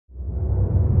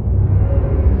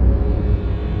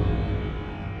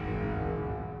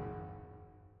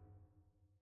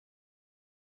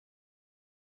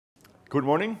Good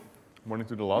morning. Morning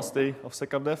to the last day of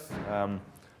secappdev.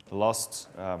 The last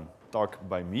talk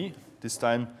by me. This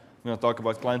time I'm going to talk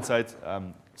about client-side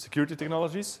security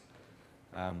technologies.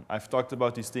 I've talked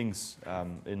about these things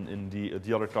in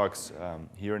the other talks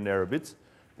here and there a bit.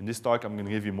 In this talk I'm going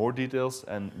to give you more details,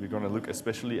 and we're going to look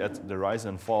especially at the rise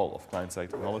and fall of client-side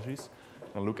technologies.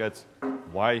 And look at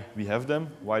why we have them,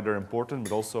 why they're important,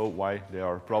 but also why there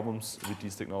are problems with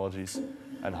these technologies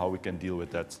and how we can deal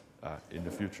with that in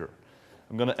the future.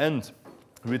 I'm going to end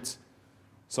with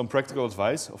some practical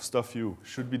advice of stuff you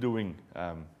should be doing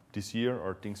this year,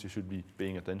 or things you should be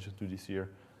paying attention to this year.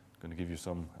 I'm going to give you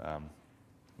some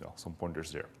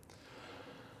pointers there.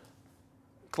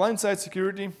 Client-side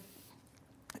security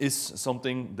is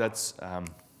something that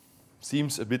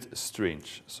seems a bit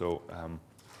strange. So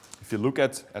if you look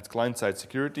at client-side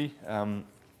security,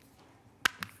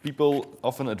 people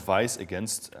often advise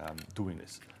against doing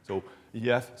this. So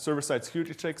you have server-side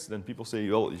security checks, then people say,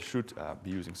 well, you should be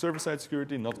using server-side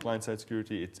security, not client-side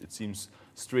security. It seems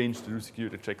strange to do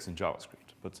security checks in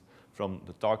JavaScript. But from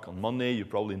the talk on Monday, you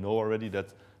probably know already that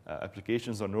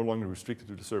applications are no longer restricted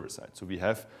to the server side. So we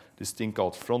have this thing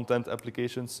called front-end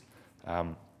applications.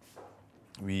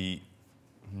 We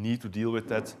need to deal with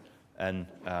that, and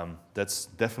that's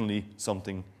definitely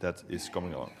something that is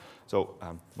coming along. So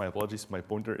my apologies, my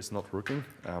pointer is not working,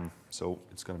 so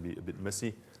it's going to be a bit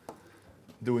messy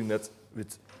doing that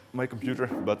with my computer,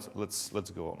 but let's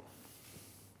go on.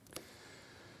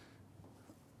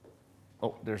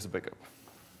 Oh, there's the backup.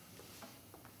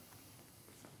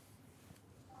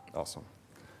 Awesome.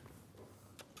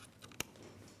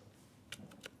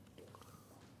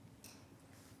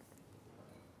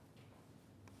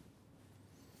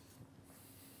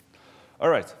 All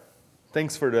right,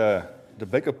 thanks for the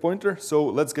backup pointer. So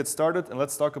let's get started and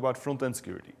let's talk about front-end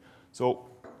security. So,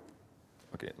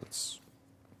 okay,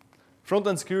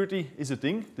 front-end security is a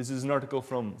thing. This is an article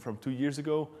from 2 years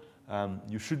ago.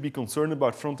 You should be concerned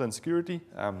about front-end security.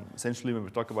 Essentially, when we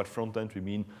talk about front-end, we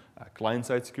mean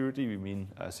client-side security. We mean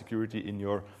security in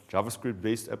your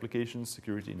JavaScript-based applications,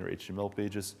 security in your HTML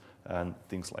pages, and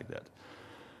things like that.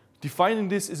 Defining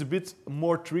this is a bit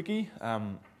more tricky.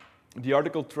 The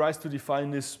article tries to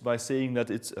define this by saying that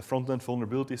it's a front-end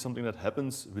vulnerability, something that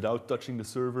happens without touching the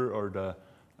server or the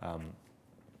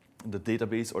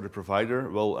database or the provider,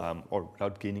 well, or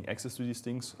without gaining access to these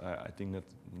things. I think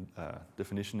that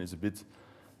definition is a bit,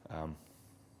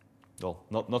 well,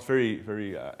 not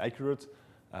very accurate.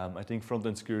 I think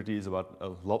front-end security is about a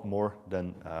lot more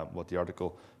than what the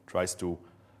article tries to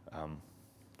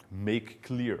make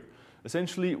clear.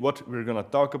 Essentially, what we're going to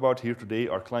talk about here today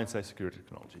are client-side security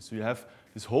technologies. So you have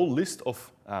this whole list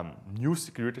of new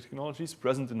security technologies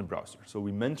present in the browser. So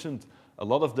we mentioned a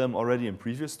lot of them already in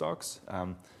previous talks.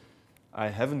 I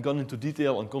haven't gone into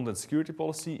detail on content security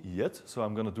policy yet, so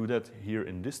I'm going to do that here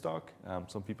in this talk.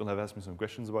 Some people have asked me some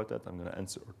questions about that. I'm going to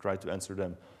answer or try to answer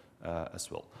them as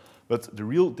well. But the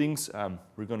real things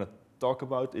we're going to talk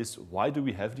about is why do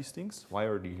we have these things? Why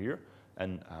are they here?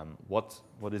 And what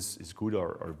is good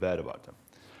or bad about them.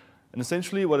 And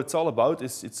essentially what it's all about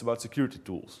is it's about security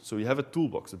tools. So you have a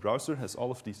toolbox. The browser has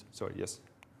all of these. Sorry, yes?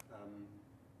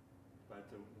 But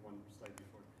one slide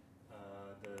before,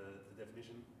 the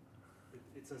definition,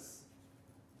 it says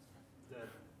that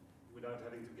without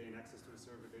having to gain access to a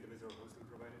server, database, or hosting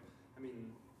provider, I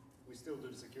mean, we still do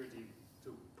the security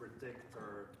to protect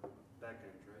our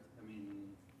backend, right?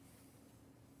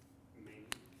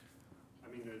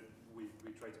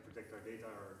 We try to protect our data,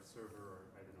 our server, or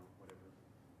I don't know, whatever,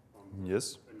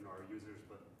 Yes. And our users,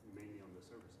 but mainly on the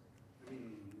server side. I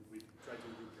mean, we try to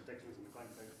do protections on the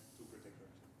client side to protect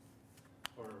ourselves.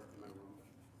 Or am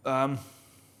I wrong?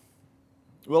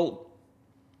 Well,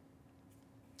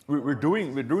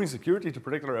 we're doing security to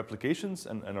protect our applications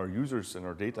and our users and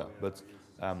our data, but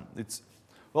it's,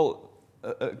 well,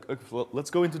 let's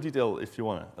go into detail if you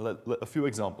want to. A few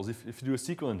examples. If you do a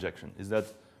SQL injection, is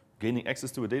that gaining access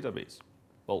to a database?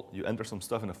 Well, you enter some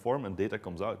stuff in a form and data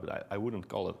comes out, but I wouldn't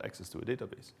call it access to a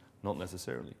database, not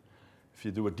necessarily. If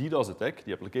you do a DDoS attack,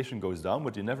 the application goes down,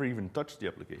 but you never even touch the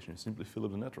application. You simply fill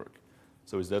up the network.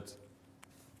 So is that,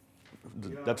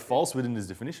 that falls within this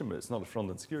definition, but it's not a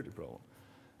front-end security problem.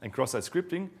 And cross-site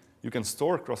scripting, you can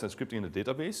store cross-site scripting in a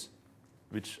database,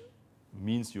 which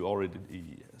means you already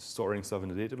storing stuff in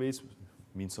the database,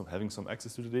 means having some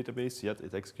access to the database, yet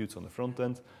it executes on the front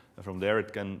end, and from there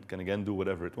it can again do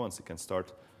whatever it wants. It can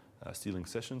start stealing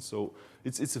sessions. So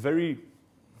it's a very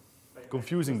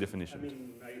confusing definition. I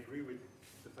mean, I agree with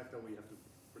the fact that we have to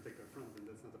protect our front end.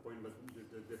 That's not the point, but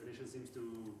the definition seems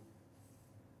to.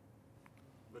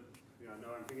 But yeah,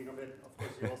 now I'm thinking of it. Of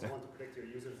course, you also want to protect your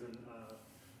users and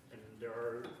there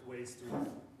are ways to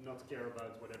not care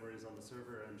about whatever is on the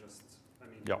server and just, I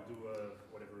mean, Yeah. do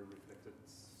whatever reflected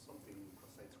something,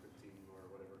 cross-site scripting or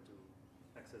whatever to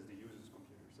access the user's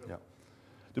computer. So Yeah.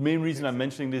 The main reason I'm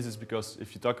mentioning this is because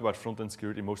if you talk about front-end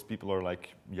security, most people are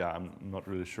like, yeah, I'm not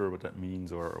really sure what that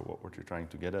means or what you're trying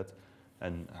to get at.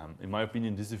 And in my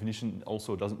opinion, this definition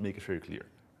also doesn't make it very clear.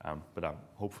 But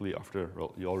hopefully after,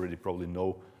 well, you already probably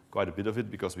know quite a bit of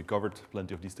it because we covered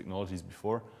plenty of these technologies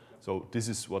before. So this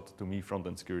is what, to me,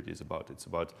 front-end security is about. It's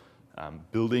about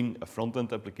building a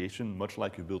front-end application, much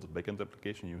like you build a back-end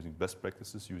application, using best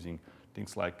practices, using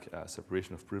things like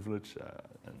separation of privilege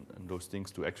and those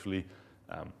things to actually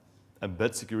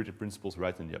embed security principles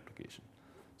right in the application.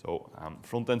 So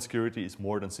front-end security is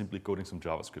more than simply coding some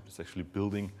JavaScript. It's actually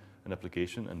building an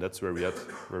application, and that's where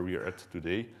we are at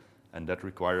today. And that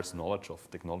requires knowledge of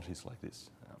technologies like this.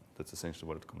 That's essentially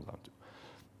what it comes down to.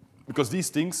 Because these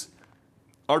things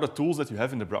are the tools that you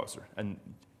have in the browser. And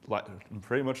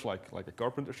very much like a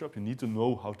carpenter shop, you need to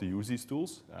know how to use these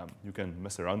tools. You can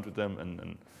mess around with them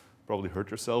and probably hurt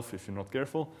yourself if you're not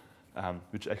careful,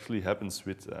 which actually happens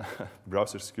with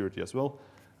browser security as well.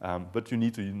 But you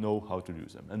need to know how to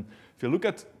use them. And if you look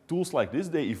at tools like this,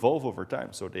 they evolve over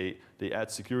time. So they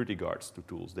add security guards to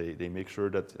tools. They make sure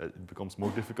that it becomes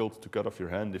more difficult to cut off your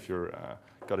hand if you're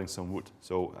cutting some wood.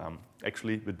 So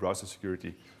actually, with browser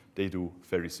security, they do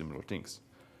very similar things.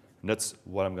 And that's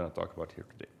what I'm going to talk about here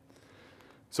today.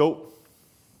 So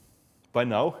by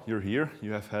now, you're here.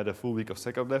 You have had a full week of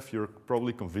secappdev. You're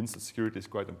probably convinced that security is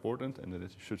quite important and that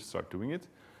you should start doing it.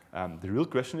 The real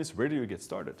question is, where do you get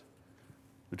started?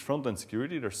 With front-end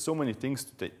security, there's so many things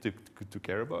to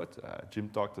care about. Jim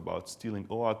talked about stealing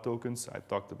OAuth tokens. I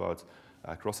talked about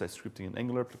cross-site scripting in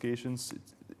Angular applications.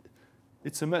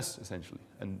 It's a mess, essentially.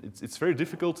 And it's very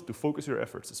difficult to focus your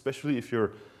efforts, especially if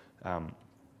you're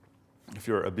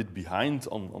a bit behind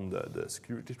on the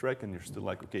security track and you're still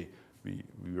like, okay,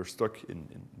 we were stuck in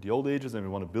the old ages and we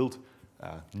want to build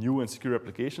new and secure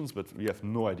applications, but we have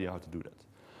no idea how to do that.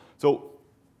 So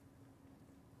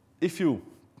if you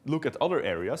look at other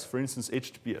areas, for instance,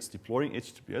 HTTPS, deploying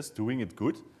HTTPS, doing it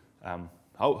good,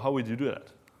 how would you do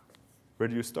that? Where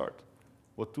do you start?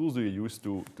 What tools do you use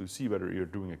to see whether you're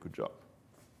doing a good job?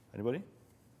 Anybody?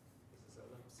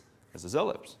 SSL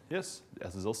Labs, yes, the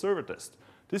SSL server test.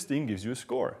 This thing gives you a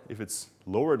score. If it's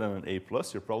lower than an A+,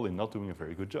 you're probably not doing a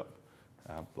very good job.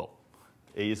 Well,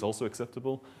 A is also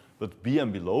acceptable, but B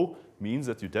and below means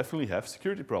that you definitely have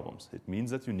security problems. It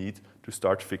means that you need to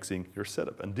start fixing your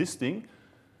setup. And this thing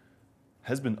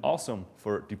has been awesome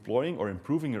for deploying or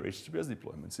improving your HTTPS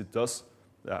deployments. It does,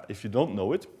 if you don't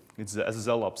know it, it's the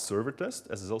SSL Labs server test,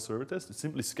 SSL server test. It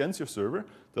simply scans your server,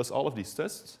 does all of these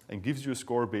tests, and gives you a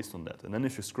score based on that. And then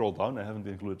if you scroll down, I haven't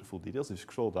included the full details, if you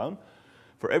scroll down,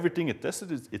 for everything it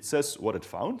tested, it says what it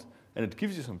found, and it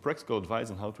gives you some practical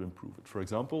advice on how to improve it. For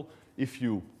example, if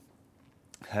you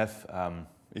have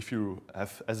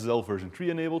SSL version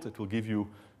 3 enabled, it will give you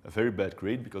a very bad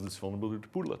grade because it's vulnerable to the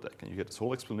poodle attack. And you get this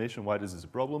whole explanation why this is a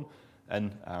problem.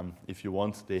 And if you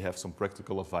want, they have some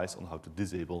practical advice on how to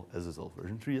disable SSL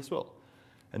version 3 as well.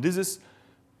 And this is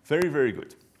very, very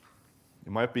good.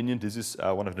 In my opinion, this is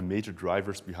one of the major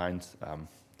drivers behind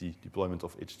the deployment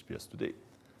of HTTPS today.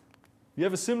 We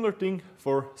have a similar thing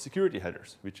for security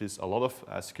headers, which is a lot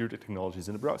of security technologies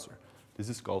in the browser. This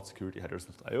is called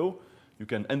securityheaders.io. You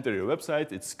can enter your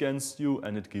website, it scans you,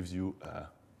 and it gives you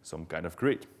some kind of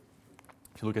grade.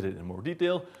 If you look at it in more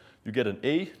detail, you get an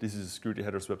A. This is a security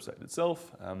headers website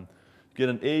itself. You get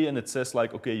an A, and it says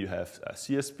like, okay, you have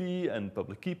CSP and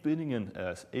public key pinning and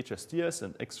HSTS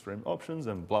and X-frame options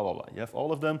and blah, blah, blah. You have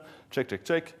all of them. Check, check,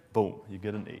 check. Boom, you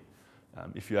get an A.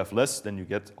 If you have less, then you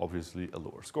get obviously a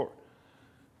lower score.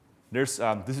 This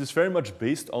is very much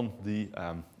based on the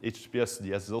HTTPS,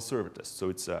 the SSL server test. So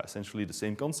it's essentially the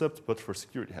same concept, but for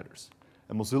security headers.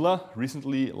 And Mozilla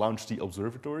recently launched the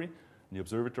Observatory. And the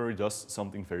Observatory does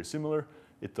something very similar.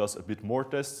 It does a bit more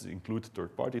tests, include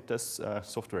third-party tests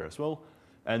software as well.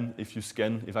 And if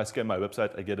I scan my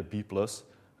website, I get a B+,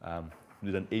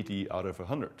 with an 80 out of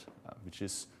 100, which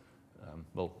is,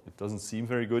 well, it doesn't seem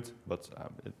very good, but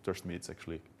trust me, it's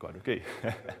actually quite okay.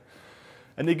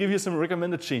 And they give you some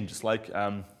recommended changes, like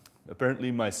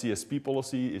apparently my CSP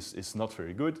policy is not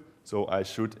very good, so I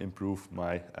should improve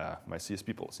my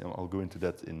CSP policy. And I'll go into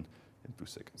that in 2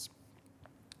 seconds.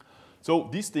 So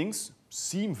these things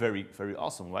seem very, very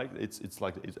awesome, right? It's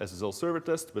like the SSL server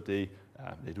test, but they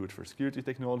do it for security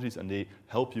technologies, and they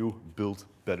help you build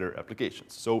better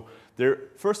applications. So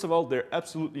first of all, they're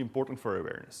absolutely important for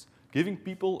awareness. Giving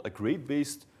people a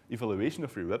grade-based evaluation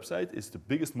of your website is the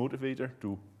biggest motivator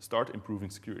to start improving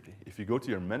security. If you go to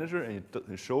your manager and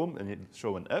you show him and you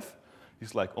show an F,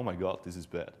 he's like, oh my God, this is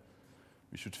bad.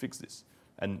 We should fix this.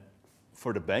 And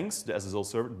for the banks, the SSL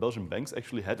server, Belgian banks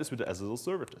actually had this with the SSL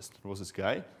server test. There was this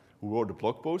guy who wrote a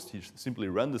blog post. He simply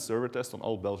ran the server test on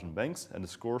all Belgian banks, and the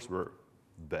scores were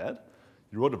bad.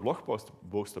 He wrote a blog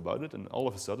post about it, and all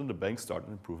of a sudden, the banks started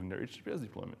improving their HTTPS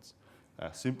deployments,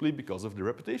 simply because of the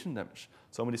reputation damage.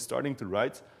 Somebody's starting to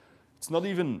write. It's not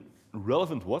even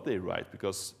relevant what they write,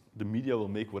 because the media will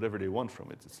make whatever they want from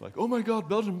it. It's like, oh my God,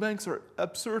 Belgian banks are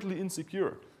absurdly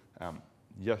insecure.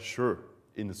 Yeah, sure,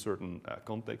 in a certain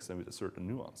context and with a certain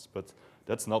nuance, but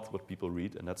that's not what people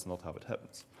read, and that's not how it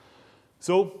happens.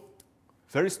 So,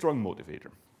 very strong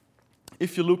motivator.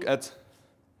 If you look at,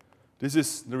 this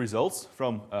is the results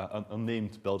from an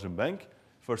unnamed Belgian bank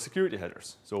for security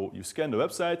headers. So you scan the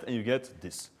website and you get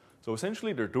this. So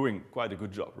essentially they're doing quite a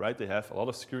good job, right? They have a lot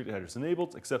of security headers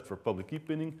enabled, except for public key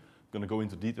pinning. I'm going to go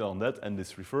into detail on that, and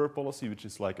this refer policy, which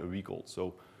is like a week old.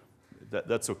 So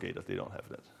that's okay that they don't have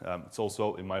that. It's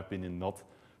also, in my opinion, not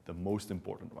the most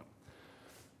important one.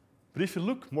 But if you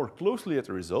look more closely at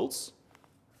the results,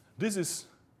 these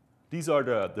are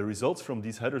the results from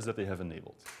these headers that they have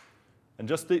enabled. And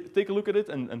just take a look at it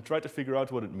and try to figure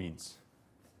out what it means.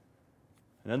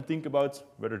 And then think about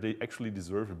whether they actually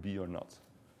deserve a B or not.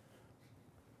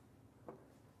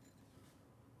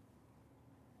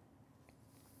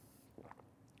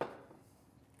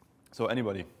 So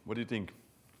anybody, what do you think?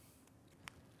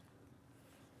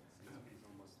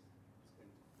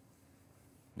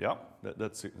 Yeah,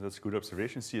 that's a good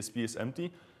observation. CSP is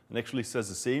empty, and actually says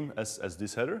the same as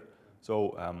this header.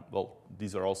 So, well,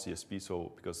 these are all CSP,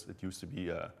 so because it used to be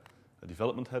a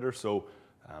development header. So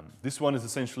this one is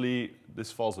essentially,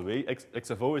 this falls away.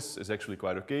 XFO is actually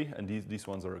quite okay, and these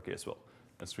ones are okay as well,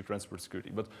 and strict transport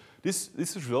security. But this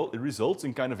it results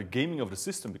in kind of a gaming of the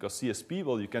system, because CSP,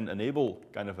 well, you can enable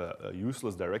kind of a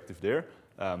useless directive there,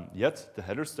 yet the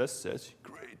headers test says,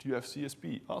 great, you have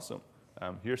CSP, awesome.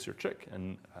 Here's your check,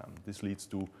 and this leads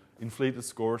to inflated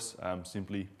scores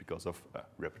simply because of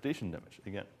reputation damage,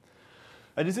 again.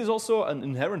 And this is also an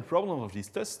inherent problem of these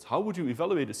tests. How would you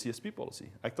evaluate a CSP policy?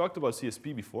 I talked about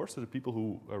CSP before, so the people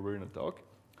who were in the talk,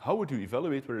 how would you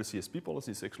evaluate whether a CSP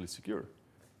policy is actually secure?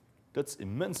 That's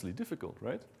immensely difficult,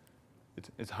 right?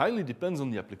 It highly depends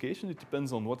on the application. It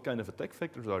depends on what kind of attack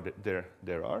vectors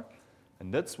there are.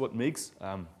 And that's what makes,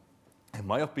 in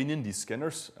my opinion, these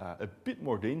scanners a bit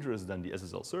more dangerous than the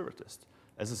SSL server test.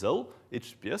 SSL,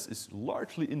 HTTPS, is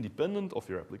largely independent of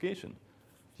your application.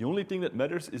 The only thing that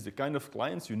matters is the kind of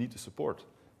clients you need to support.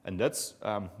 And that's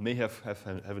may have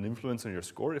an influence on your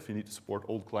score. If you need to support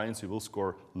old clients, you will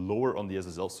score lower on the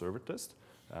SSL server test.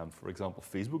 For example,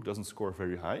 Facebook doesn't score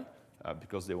very high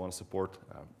because they want to support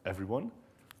everyone.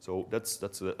 So that's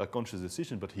a conscious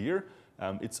decision. But here,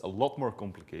 it's a lot more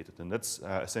complicated. And that's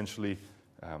essentially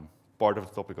part of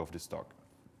the topic of this talk.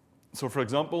 So for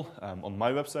example, on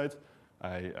my website,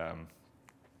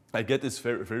 I get this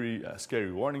very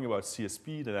scary warning about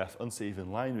CSP that I have unsafe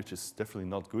inline, which is definitely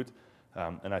not good,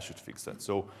 and I should fix that.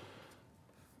 So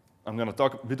I'm going to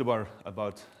talk a bit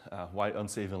about why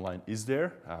unsafe inline is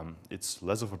there. It's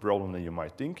less of a problem than you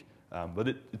might think, but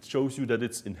it shows you that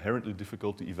it's inherently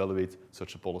difficult to evaluate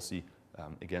such a policy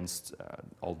against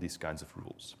all these kinds of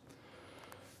rules.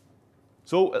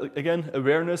 So again,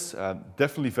 awareness,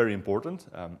 definitely very important,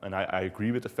 and I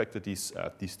agree with the fact that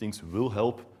these things will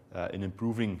help in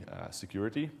improving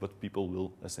security, but people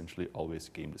will essentially always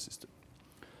game the system.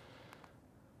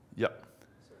 Yeah.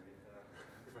 Sorry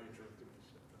if I interrupt too much,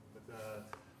 but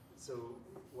so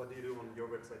what do you do on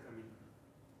your website? I mean,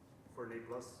 for an A+,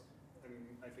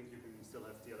 I think you can still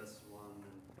have TLS 1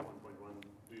 and 1.1.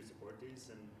 Do you support these?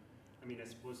 And I mean, I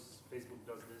suppose Facebook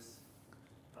does this.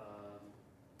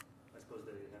 I suppose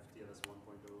they have TLS 1.0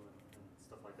 and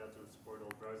stuff like that to support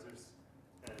all browsers.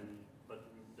 But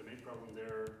the main problem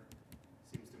there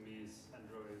seems to me is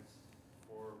Android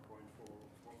 4.3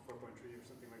 or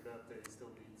something like that. They still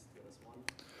need TLS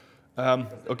 1.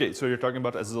 Okay, so you're talking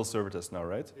about SSL server test now,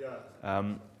 right?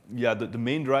 Yeah. Yeah, the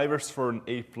main drivers for an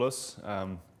A+,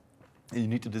 you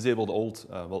need to disable the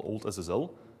old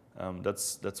SSL.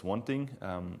 That's one thing.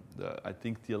 I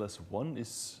think TLS 1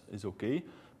 is okay,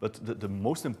 but the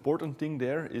most important thing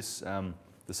there is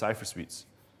the cipher suites.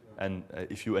 Yeah. And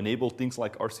if you enable things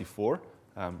like RC4,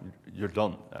 you're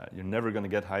done. You're never going to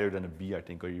get higher than a B, I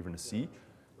think, or even a C.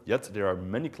 Yet there are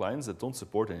many clients that don't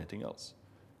support anything else.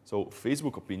 So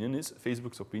Facebook's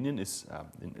opinion is,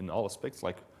 in all aspects,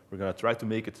 like we're going to try to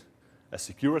make it as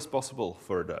secure as possible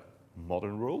for the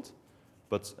modern world.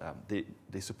 But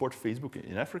they support Facebook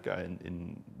in Africa,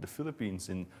 in the Philippines,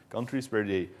 in countries where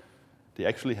they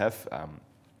actually have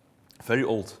very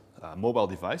old mobile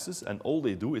devices, and all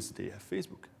they do is they have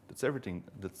Facebook. That's everything.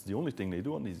 That's the only thing they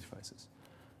do on these devices.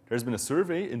 There's been a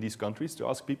survey in these countries to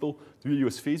ask people, do you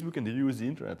use Facebook and do you use the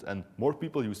internet? And more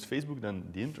people use Facebook than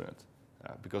the internet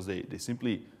because they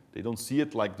simply, they don't see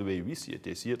it like the way we see it.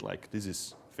 They see it like this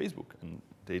is Facebook, and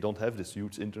they don't have this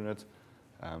huge internet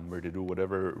where they do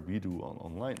whatever we do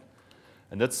online.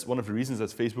 And that's one of the reasons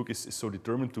that Facebook is so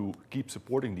determined to keep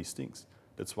supporting these things.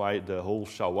 That's why the whole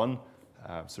SHA-1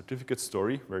 certificate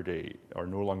story, where they are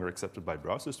no longer accepted by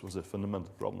browsers, was a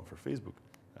fundamental problem for Facebook.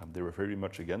 They were very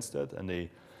much against that, and they,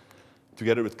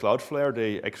 together with Cloudflare,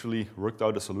 they actually worked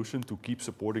out a solution to keep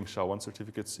supporting SHA-1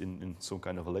 certificates in some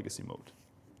kind of a legacy mode.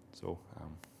 So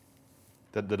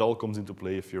that all comes into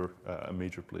play if you're a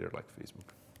major player like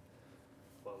Facebook.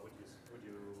 Well, would you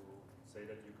say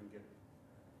that you can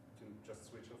just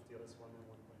switch off TLS 1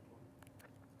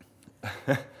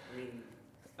 and 1.1? I mean,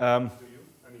 do you?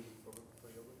 I mean, for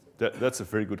your website? That's a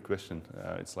very good question.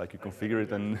 It's like you configure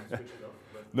it and... switch it off,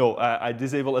 No, I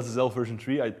disable SSL version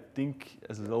 3. I think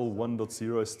SSL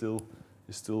 1.0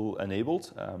 is still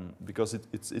enabled because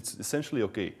it's essentially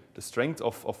okay. The strength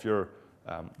of your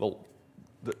well,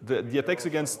 the attacks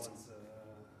against.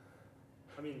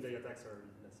 I mean, the attacks are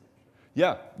less.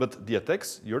 Yeah, but the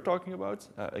attacks you're talking about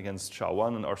against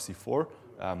SHA-1 and RC4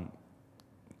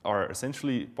 are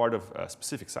essentially part of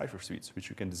specific cipher suites, which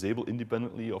you can disable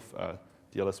independently of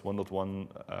TLS 1.1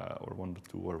 or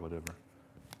 1.2 or whatever.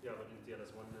 Yeah, but in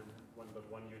TLS 1 and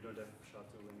 1.1 you don't have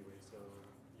SHA-2 anyway, so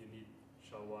you need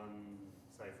SHA-1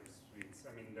 cipher suites.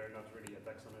 I mean, there are not really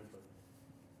attacks on it, but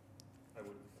I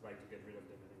would like to get rid of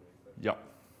them anyway. But yeah.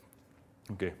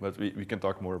 Okay, but we can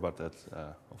talk more about that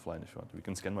offline if you want. We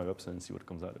can scan my website and see what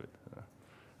comes out of it.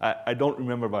 I don't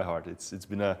remember by heart. It's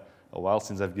been a while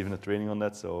since I've given a training on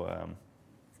that, so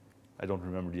I don't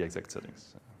remember the exact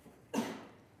settings.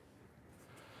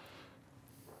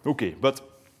 Okay, but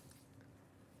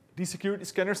these security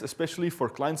scanners, especially for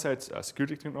client-side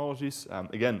security technologies,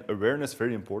 again, awareness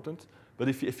very important. But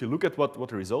if you look at what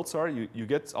the results are, you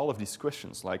get all of these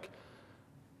questions like,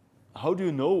 how do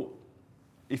you know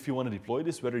if you want to deploy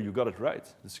this, whether you got it right?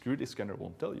 The security scanner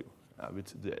won't tell you.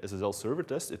 With the SSL server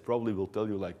test, it probably will tell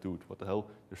you like, dude, what the hell?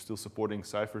 You're still supporting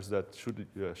ciphers that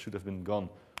should have been gone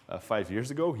 5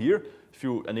 years ago. Here, if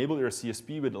you enable your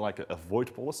CSP with like a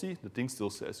void policy, the thing still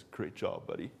says, great job,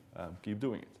 buddy. Keep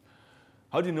doing it.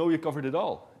 How do you know you covered it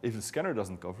all? If the scanner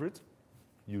doesn't cover it,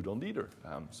 you don't either.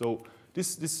 So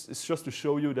this is just to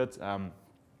show you that,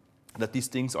 that these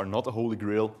things are not a holy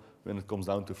grail when it comes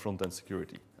down to front-end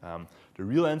security. The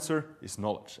real answer is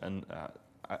knowledge. And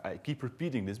I keep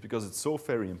repeating this because it's so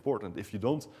very important. If you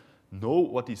don't know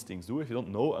what these things do, if you don't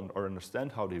know or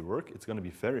understand how they work, it's going to be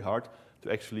very hard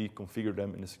to actually configure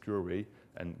them in a secure way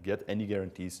and get any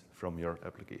guarantees from your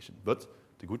application. But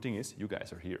the good thing is you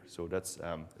guys are here. So that's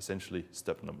essentially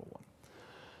step number one.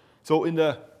 So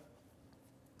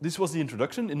this was the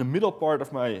introduction. In the middle part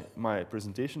of my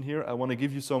presentation here, I want to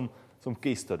give you some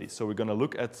case studies. So we're going to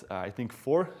look at, I think,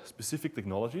 4 specific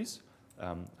technologies.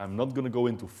 I'm not going to go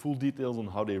into full details on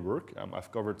how they work.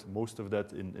 I've covered most of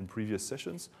that in previous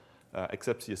sessions,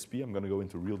 except CSP. I'm going to go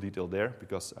into real detail there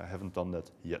because I haven't done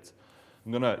that yet.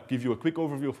 I'm going to give you a quick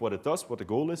overview of what it does, what the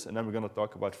goal is, and then we're going to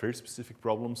talk about very specific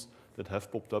problems that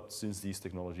have popped up since these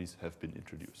technologies have been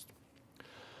introduced.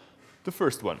 The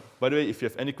first one. By the way, if you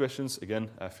have any questions, again,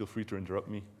 feel free to interrupt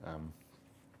me.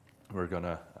 We're going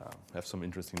to have some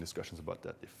interesting discussions about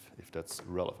that if that's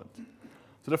relevant.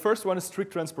 So the first one is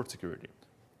strict transport security.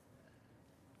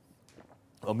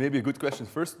 Well, maybe a good question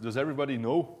first. Does everybody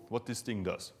know what this thing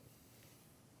does?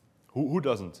 Who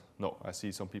doesn't? No, I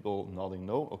see some people nodding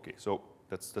no. Okay, so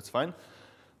that's fine.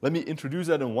 Let me introduce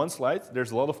that in one slide.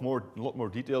 There's a lot more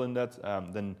detail in that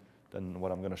than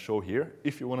what I'm going to show here.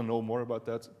 If you want to know more about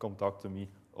that, come talk to me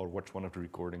or watch one of the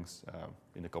recordings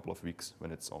in a couple of weeks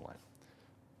when it's online.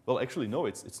 Well, actually, no,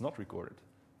 it's not recorded.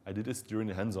 I did this during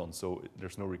the hands-on, so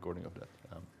there's no recording of that.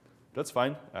 That's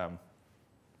fine.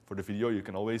 For the video, you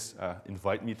can always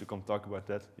invite me to come talk about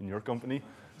that in your company.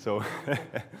 So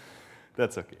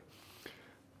that's okay.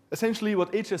 Essentially,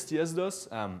 what HSTS does,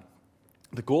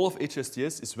 the goal of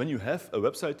HSTS is when you have a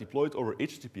website deployed over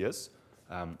HTTPS,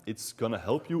 it's going to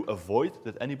help you avoid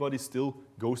that anybody still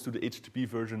goes to the HTTP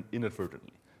version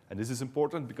inadvertently. And this is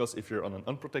important because if you're on an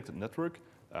unprotected network,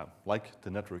 like the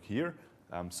network here,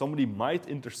 somebody might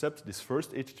intercept this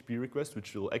first HTTP request,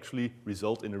 which will actually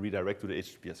result in a redirect to the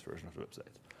HTTPS version of the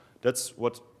website. That's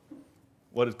what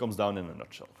it comes down in a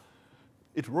nutshell.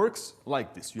 It works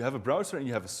like this. You have a browser and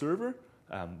you have a server.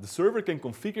 The server can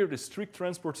configure the strict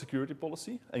transport security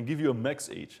policy and give you a max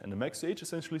age. And the max age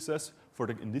essentially says,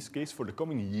 in this case, for the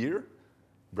coming year,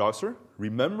 browser,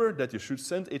 remember that you should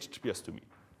send HTTPS to me.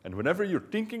 And whenever you're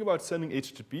thinking about sending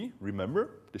HTTP,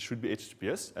 remember, this should be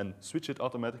HTTPS, and switch it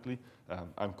automatically.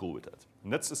 I'm cool with that.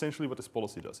 And that's essentially what this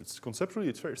policy does. It's conceptually,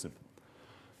 it's very simple.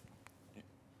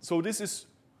 So this is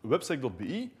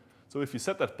websec.be. So if you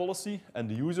set that policy and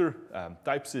the user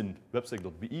types in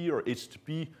websec.be or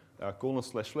http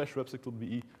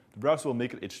 ://websec.be, the browser will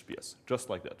make it HTTPS, just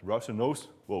like that. The browser knows,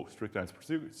 whoa, strict lines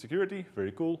security,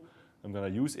 very cool. I'm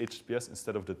going to use HTTPS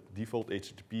instead of the default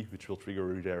HTTP, which will trigger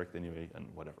a redirect anyway, and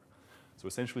whatever. So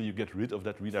essentially, you get rid of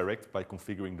that redirect by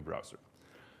configuring the browser.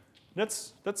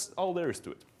 That's all there is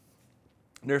to it.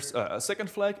 There's a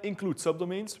second flag, include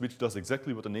subdomains, which does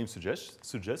exactly what the name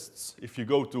suggests. If you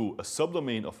go to a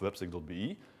subdomain of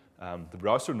websec.be, the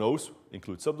browser knows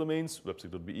include subdomains,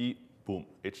 websec.be, boom,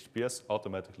 HTTPS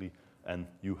automatically, and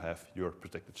you have your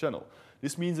protected channel.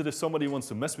 This means that if somebody wants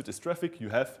to mess with this traffic, you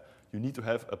need to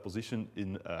have a position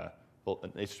in an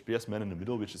HTTPS man in the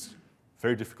middle, which is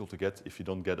very difficult to get if you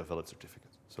don't get a valid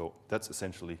certificate. So that's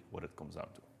essentially what it comes down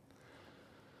to.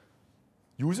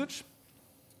 Usage.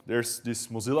 There's this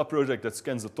Mozilla project that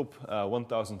scans the top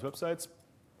 1,000 websites,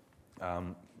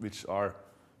 which are,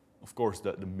 of course,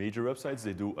 the major websites.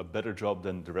 They do a better job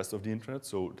than the rest of the internet,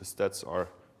 so the stats are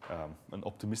an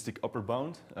optimistic upper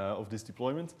bound of this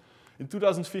deployment. In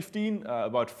 2015,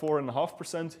 about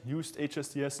 4.5% used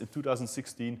HSTS. In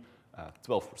 2016,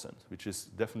 12%, which is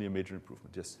definitely a major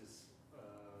improvement, yes? Is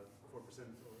 4% or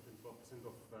 12%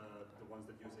 of the ones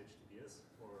that use HTTPS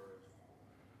or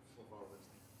of our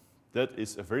website? That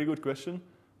is a very good question.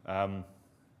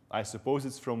 I suppose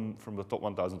it's from the top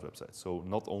 1,000 websites, so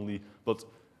not only, but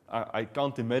I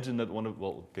can't imagine that one of,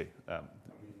 well, okay,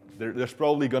 there's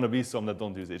probably going to be some that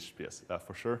don't use HTTPS,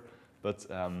 for sure. But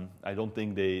I don't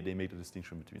think they make the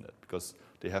distinction between that, because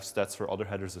they have stats for other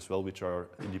headers as well, which are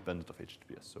independent of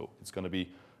HTTPS. So it's going to be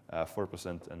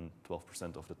 4% and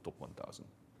 12% of the top 1,000.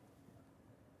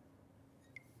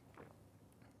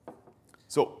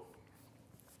 So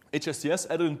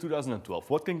HSTS added in 2012.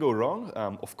 What can go wrong?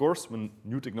 Of course, when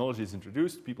new technology is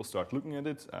introduced, people start looking at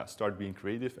it, start being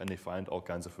creative, and they find all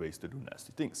kinds of ways to do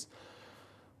nasty things.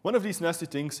 One of these nasty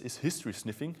things is history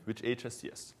sniffing with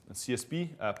HSTS. And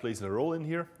CSP plays a role in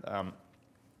here.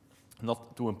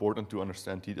 Not too important to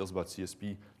understand details about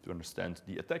CSP to understand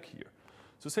the attack here.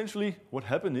 So essentially, what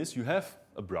happened is you have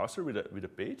a browser with a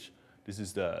page. This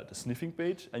is the sniffing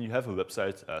page, and you have a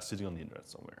website sitting on the internet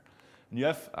somewhere. And you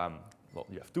have,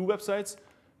 you have two websites,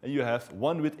 and you have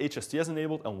one with HSTS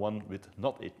enabled and one with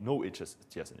no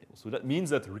HSTS enabled. So that means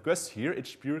that requests here,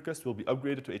 HTTP requests, will be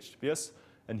upgraded to HTTPS,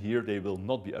 and here they will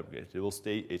not be upgraded. They will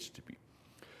stay HTTP.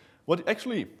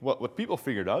 What people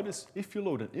figured out is if you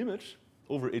load an image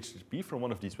over HTTP from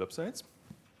one of these websites,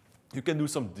 you can do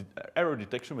some error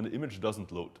detection when the image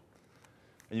doesn't load.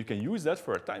 And you can use that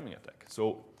for a timing attack.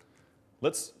 So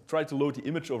let's try to load the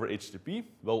image over HTTP.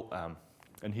 Well,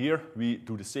 and here we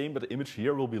do the same, but the image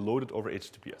here will be loaded over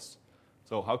HTTPS.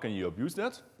 So how can you abuse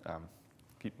that?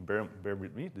 Bear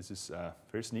with me. This is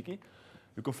very sneaky.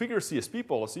 You configure a CSP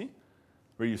policy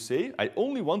where you say, I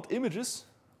only want images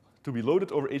to be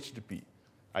loaded over HTTP.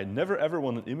 I never ever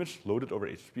want an image loaded over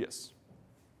HTTPS.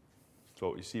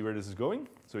 So you see where this is going?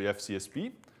 So you have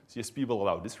CSP. CSP will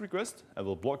allow this request and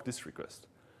will block this request.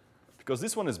 Because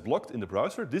this one is blocked in the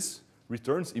browser, this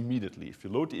returns immediately. If you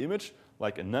load the image,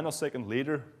 like a nanosecond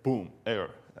later, boom,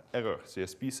 error.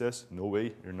 CSP says, no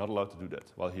way, you're not allowed to do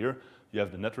that. While here, you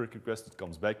have the network request that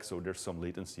comes back, so there's some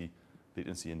latency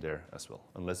in there as well,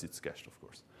 unless it's cached, of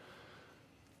course.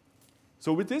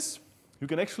 So with this, you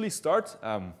can actually start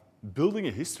building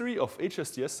a history of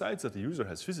HSTS sites that the user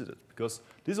has visited, because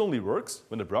this only works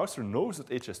when the browser knows that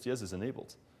HSTS is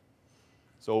enabled.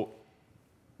 So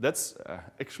that's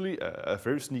actually a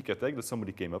very sneaky attack that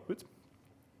somebody came up with.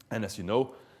 And as you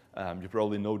know, you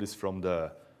probably know this from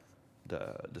the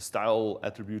style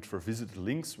attribute for visited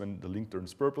links. When the link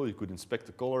turns purple, you could inspect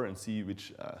the color and see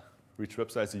which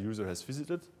websites the user has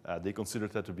visited. They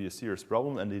considered that to be a serious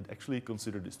problem, and they actually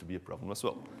considered this to be a problem as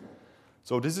well.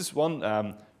 So this is one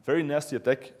very nasty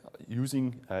attack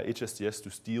using HSTS to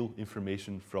steal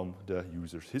information from the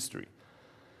user's history.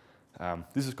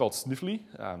 This is called Sniffly.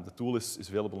 The tool is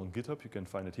available on GitHub. You can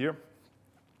find it here.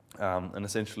 And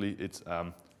essentially,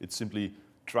 it simply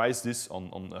tries this on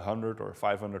 100 or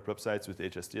 500 websites with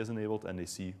HSTS enabled, and they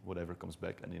see whatever comes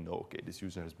back, and they know, okay, this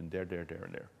user has been there,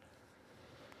 and there.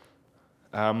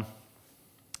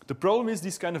 The problem is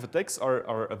these kind of attacks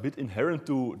are a bit inherent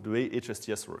to the way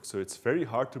HSTS works, so it's very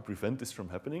hard to prevent this from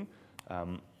happening.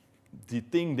 The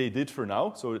thing they did for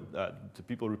now, so the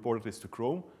people reported this to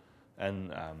Chrome,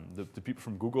 and the people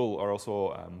from Google are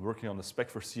also working on the spec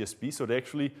for CSP, so they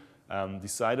actually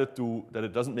decided that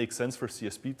it doesn't make sense for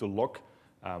CSP to lock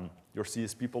your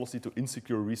CSP policy to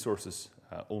insecure resources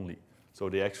only. So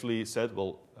they actually said,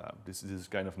 well, this is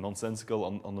kind of nonsensical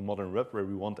on the modern web where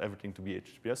we want everything to be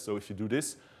HTTPS. So if you do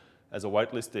this as a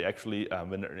whitelist, they actually,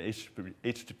 when an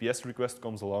HTTPS request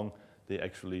comes along, they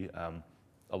actually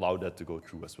allow that to go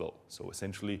through as well. So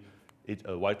essentially, a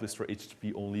whitelist for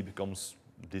HTTP only becomes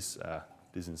this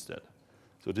instead.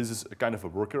 So this is a kind of a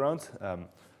workaround.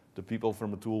 The people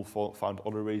from the tool found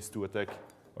other ways to attack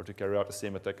or to carry out the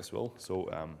same attack as well. So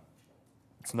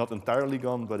it's not entirely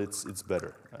gone, but it's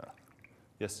better.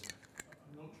 Yes?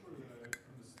 I'm not sure that I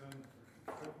understand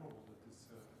the threat model that this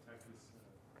attack is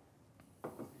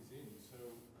in.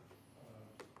 So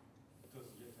does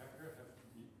the attacker have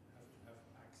to have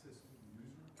access to the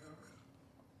user account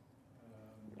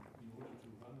in order to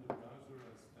run the browser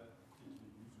as that particular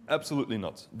user? Absolutely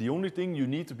not. The only thing you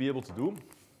need to be able to do,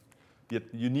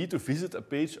 you need to visit a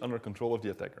page under control of the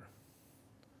attacker.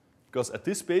 Because at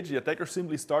this page, the attacker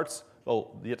simply starts,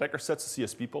 well, the attacker sets a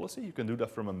CSP policy. You can do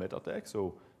that from a meta tag,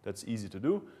 so that's easy to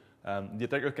do. The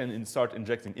attacker can start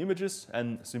injecting images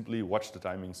and simply watch the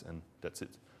timings, and that's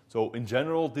it. So in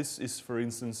general, this is, for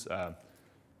instance,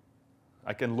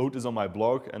 I can load this on my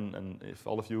blog, and if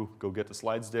all of you go get the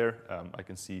slides there, I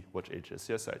can see which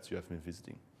HSCS sites you have been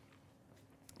visiting.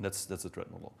 That's the threat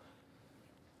model.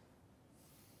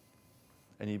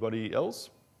 Anybody else?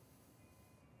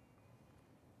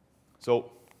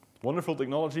 So, wonderful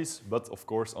technologies, but of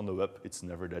course on the web it's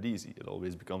never that easy. It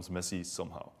always becomes messy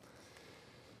somehow.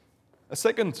 A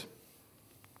second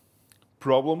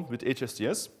problem with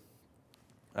HSTS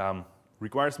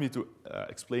requires me to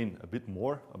explain a bit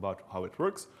more about how it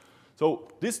works. So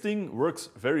this thing works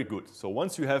very good. So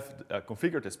once you have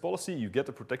configured this policy, you get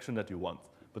the protection that you want.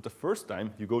 But the first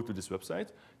time you go to this website,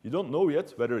 you don't know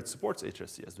yet whether it supports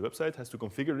HSTS. The website has to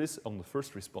configure this on the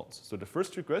first response. So the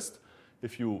first request,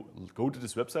 if you go to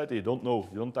this website and you don't know,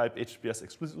 you don't type HTTPS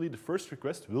explicitly, the first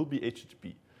request will be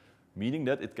HTTP, meaning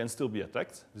that it can still be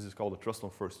attacked. This is called a trust on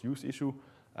first use issue,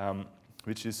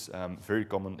 which is very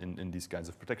common in these kinds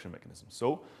of protection mechanisms.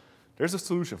 So there's a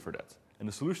solution for that, and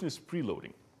the solution is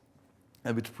preloading.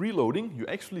 And with preloading, you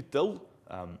actually tell,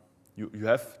 you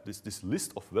have this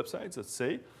list of websites that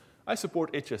say, I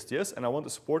support HSTS and I want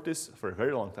to support this for a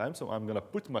very long time, so I'm going to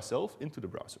put myself into the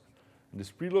browser. And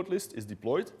this preload list is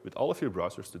deployed with all of your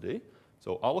browsers today.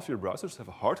 So all of your browsers have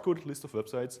a hard-coded list of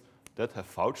websites that have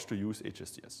vouched to use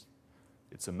HSTS.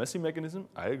 It's a messy mechanism,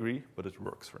 I agree, but it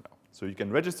works for now. So you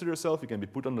can register yourself, you can be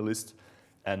put on the list,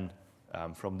 and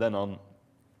from then on,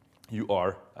 you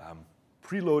are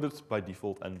preloaded by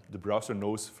default, and the browser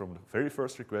knows from the very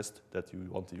first request that you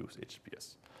want to use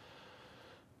HTTPS.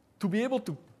 To be able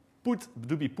to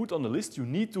be put on the list, you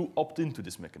need to opt into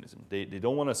this mechanism. They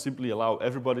don't want to simply allow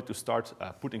everybody to start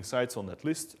putting sites on that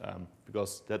list,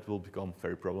 because that will become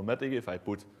very problematic. If I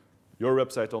put your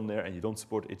website on there and you don't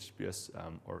support HTTPS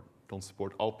or don't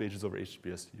support all pages over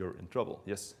HTTPS, you're in trouble.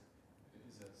 Yes?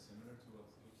 Is that similar to what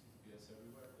HTTPS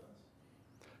everywhere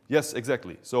does? Yes,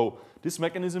 exactly. So this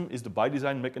mechanism is the by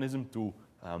design mechanism to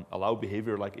allow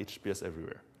behavior like HTTPS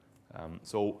everywhere.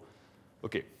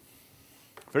 Okay.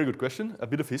 Very good question. A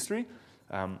bit of history.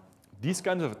 These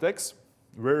kinds of attacks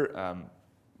were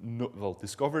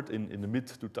discovered in the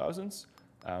mid-2000s.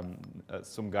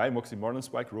 Some guy, Moxie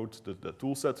Marlinspike, wrote the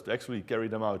tool set to actually carry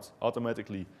them out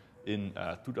automatically in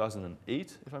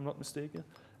 2008, if I'm not mistaken.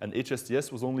 And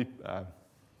HSTS was only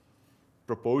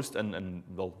proposed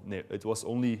it was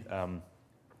only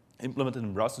implemented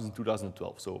in browsers in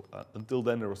 2012. So until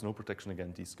then, there was no protection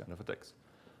against these kind of attacks.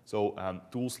 So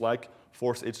tools like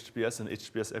Force HTTPS and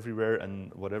HTTPS Everywhere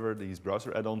and whatever, these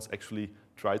browser add-ons actually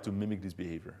try to mimic this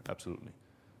behavior, absolutely.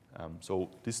 So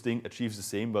this thing achieves the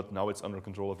same, but now it's under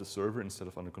control of the server instead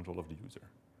of under control of the user.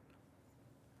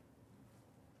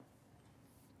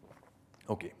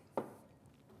 Okay.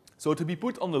 So to be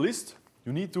put on the list,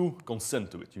 you need to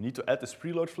consent to it. You need to add this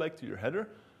preload flag to your header.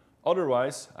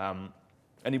 Otherwise,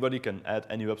 anybody can add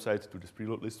any website to this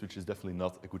preload list, which is definitely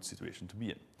not a good situation to be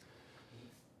in.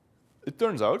 It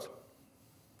turns out,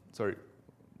 sorry,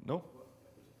 no?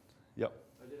 Yeah.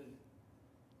 I didn't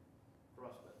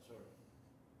cross that, sorry.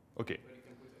 Okay. But you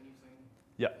can put anything.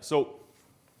 Yeah, so,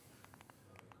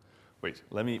 wait,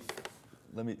 let me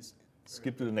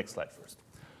skip to the next slide first.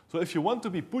 So if you want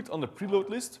to be put on the preload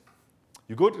list,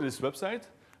 you go to this website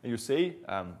and you say,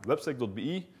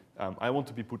 website.be, I want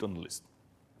to be put on the list.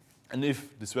 And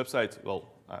if this website,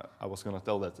 I was going to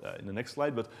tell that in the next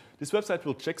slide, but this website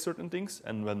will check certain things,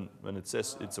 and when it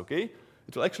says it's okay,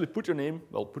 it will actually put your name,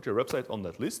 put your website on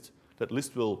that list. That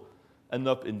list will end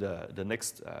up in the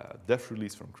next dev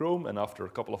release from Chrome, and after a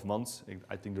couple of months,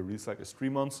 I think the release cycle is 3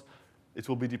 months, it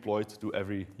will be deployed to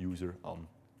every user on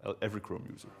every Chrome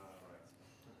user.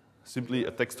 Simply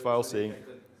a text file saying.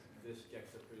 This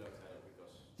checks the preload header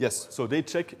because. Yes, so they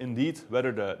check indeed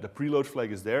whether the preload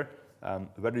flag is there,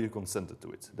 whether you consented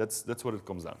to it. That's what it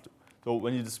comes down to. So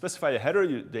when you specify a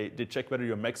header, they check whether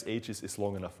your max age is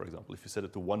long enough, for example. If you set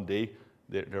it to 1 day,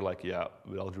 they're like, yeah,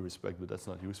 with all due respect, but that's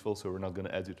not useful, so we're not going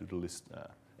to add you to the list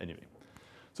anyway.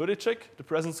 So they check the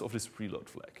presence of this preload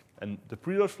flag. And the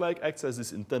preload flag acts as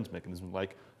this intent mechanism,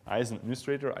 like, I as an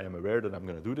administrator, I am aware that I'm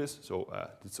going to do this, so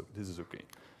this is okay.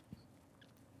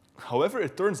 However,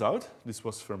 it turns out, this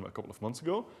was from a couple of months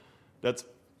ago, that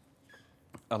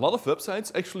a lot of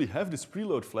websites actually have this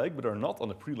preload flag, but are not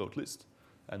on a preload list,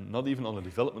 and not even on the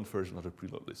development version of the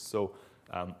preload list. So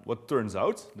what turns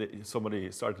out,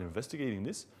 somebody started investigating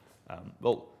this.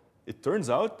 Well, it turns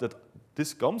out that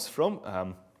this comes from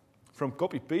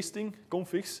copy-pasting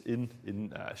configs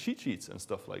in cheat sheets and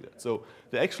stuff like that. So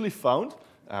they actually found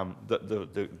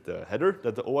the header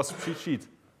that the OWASP cheat sheet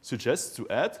suggests to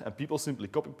add, and people simply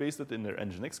copy-paste it in their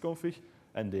Nginx config,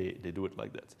 and they do it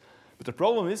like that. But the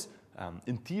problem is,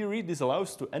 in theory, this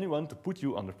allows to anyone to put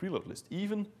you on the preload list,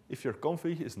 even if your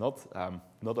config is not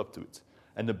up to it.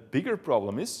 And the bigger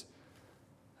problem is,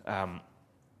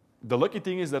 the lucky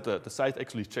thing is that the site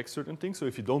actually checks certain things. So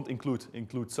if you don't include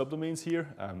subdomains here,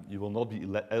 you will not be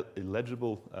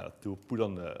eligible to put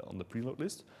on the preload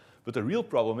list. But the real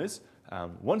problem is,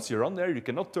 once you're on there, you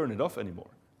cannot turn it off anymore.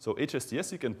 So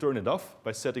HSTS, you can turn it off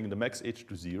by setting the max age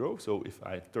to 0. So if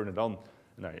I turn it on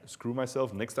and I screw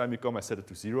myself, next time you come, I set it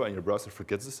to 0, and your browser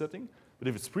forgets the setting. But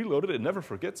if it's preloaded, it never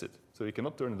forgets it. So you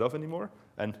cannot turn it off anymore,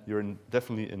 and you're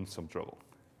definitely in some trouble.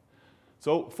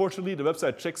 So fortunately, the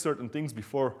website checks certain things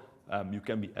before you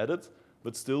can be added,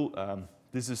 but still,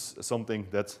 this is something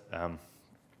that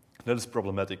is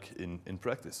problematic in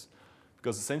practice.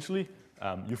 Because essentially,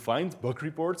 you find bug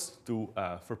reports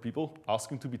for people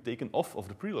asking to be taken off of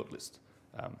the preload list.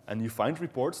 And you find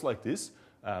reports like this.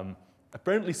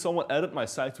 Apparently, someone added my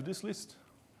site to this list.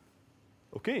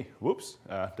 OK, whoops,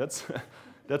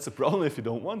 that's a problem if you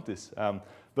don't want this.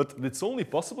 But it's only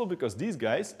possible because these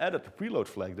guys added the preload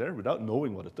flag there without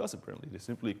knowing what it does, apparently. They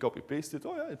simply copy-paste it.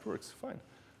 Oh, yeah, it works, fine.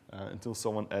 Until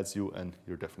someone adds you, and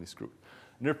you're definitely screwed.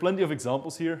 And there are plenty of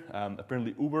examples here.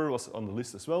 Apparently, Uber was on the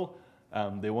list as well.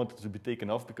 They wanted to be taken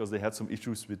off because they had some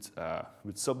issues with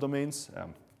subdomains,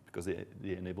 because they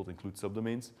enabled include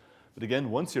subdomains. But again,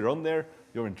 once you're on there,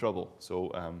 you're in trouble.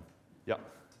 So, yeah.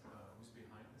 Who's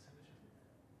behind this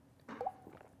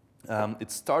initiative?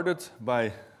 It started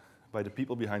by the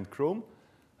people behind Chrome,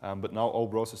 but now all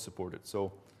browsers support it.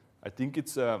 So I think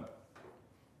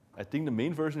I think the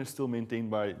main version is still maintained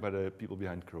by the people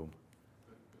behind Chrome.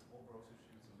 But all browsers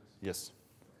use the list? Yes.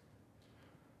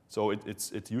 So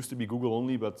it used to be Google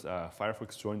only, but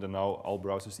Firefox joined, and now all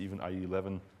browsers, even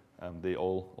IE11, they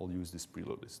all use this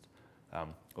preload list.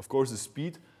 Of course, the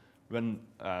speed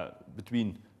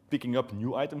between picking up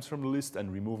new items from the list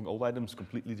and removing old items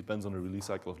completely depends on the release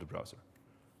cycle of the browser.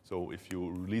 So if you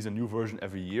release a new version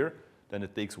every year, then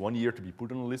it takes 1 year to be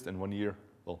put on the list, and 1 year,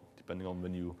 well, depending on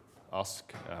when you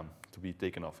ask, to be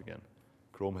taken off again.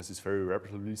 Chrome has this very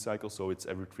rapid release cycle, so it's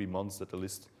every 3 months that the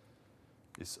list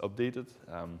is updated.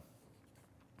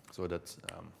 So that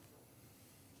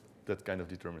kind of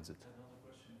determines it. Another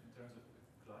question in terms of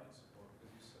client support,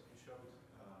 because you showed the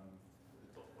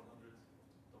top 100,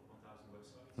 top 1,000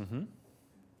 websites. Mm-hmm.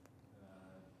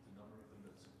 The number of them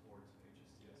that support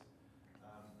HSTS.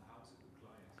 How is it with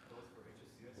clients, both for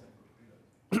HSTS and for preload?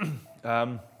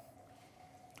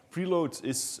 Preload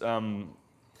is,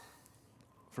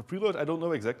 for preload, I don't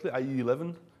know exactly.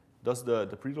 IE11 does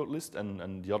the preload list,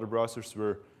 and the other browsers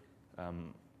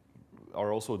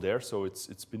are also there, so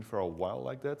it's been for a while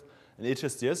like that. And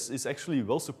HSTS is actually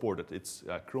well supported. It's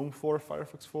Chrome 4,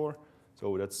 Firefox 4,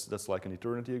 so that's like an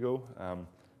eternity ago. And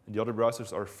the other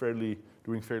browsers are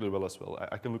doing fairly well as well.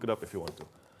 I can look it up if you want to.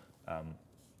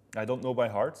 I don't know by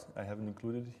heart. I haven't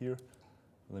included it here.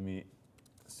 Let me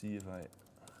see if I...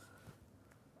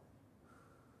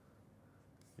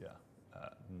 Yeah,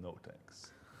 no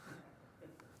thanks.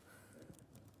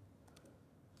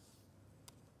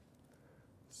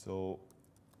 So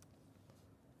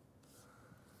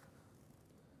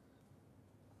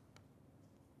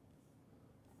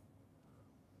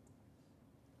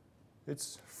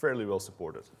it's fairly well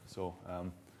supported. So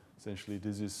essentially,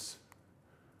 this is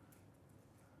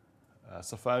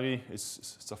Safari is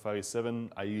Safari 7,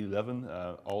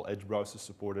 IE11. All Edge browsers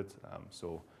support it,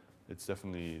 so it's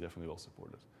definitely well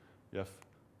supported. You have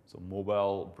some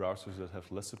mobile browsers that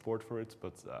have less support for it,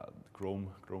 but Chrome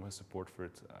has support for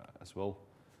it as well.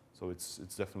 So it's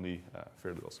definitely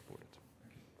fairly well supported.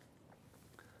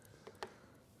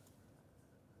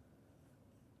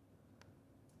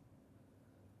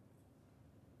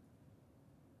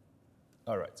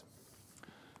 All right.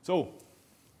 So,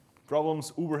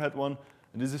 problems, Uber had one,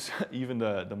 and this is even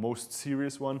the most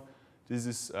serious one. This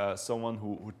is someone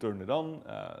who turned it on.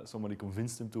 Somebody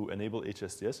convinced him to enable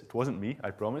HSTS. It wasn't me,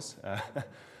 I promise.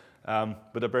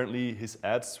 But apparently his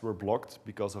ads were blocked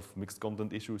because of mixed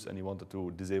content issues, and he wanted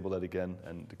to disable that again.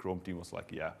 And the Chrome team was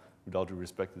like, yeah, with all due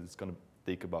respect, it's going to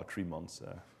take about 3 months.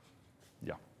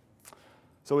 Yeah.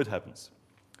 So it happens.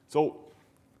 So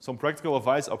some practical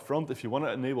advice up front: if you want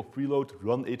to enable preload,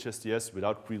 run HSTS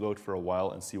without preload for a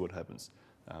while and see what happens.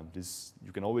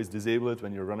 You can always disable it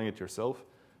when you're running it yourself.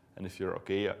 And if you're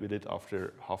okay with it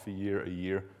after half a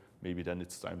year, maybe then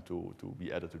it's time to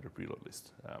be added to the preload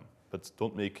list. But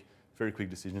don't make very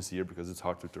quick decisions here because it's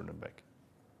hard to turn them back.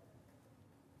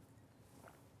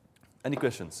 Any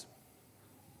questions?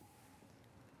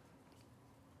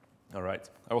 All right.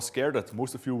 I was scared that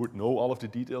most of you would know all of the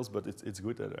details, but it's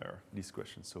good that there are these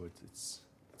questions, so it's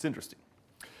interesting.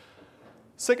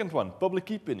 Second one, public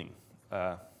key pinning.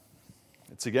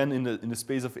 It's again in the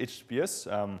space of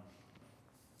HTTPS.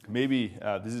 Maybe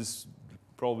this is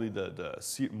probably the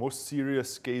most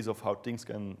serious case of how things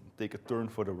can take a turn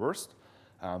for the worst.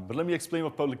 But let me explain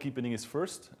what public key pinning is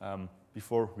first,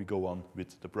 before we go on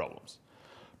with the problems.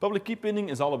 Public key pinning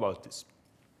is all about this.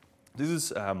 This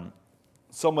is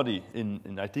somebody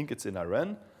I think it's in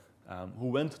Iran, who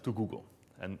went to Google.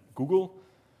 And Google,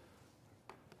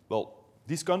 well,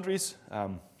 these countries,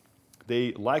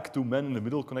 they like to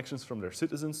man-in-the-middle connections from their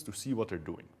citizens to see what they're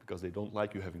doing, because they don't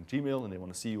like you having Gmail, and they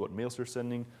want to see what mails you're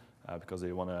sending, because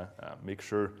they want to make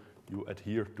sure you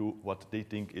adhere to what they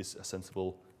think is a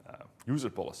sensible user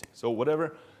policy. So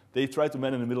whatever, they try to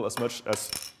man-in-the-middle as much as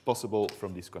possible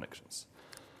from these connections.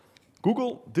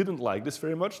 Google didn't like this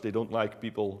very much. They don't like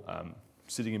people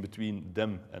sitting in between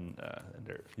them and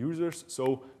their users.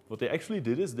 So what they actually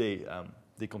did is they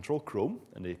control Chrome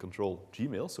and they control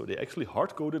Gmail. So they actually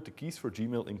hard-coded the keys for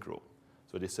Gmail in Chrome.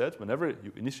 So they said whenever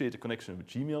you initiate a connection with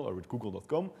Gmail or with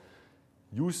google.com,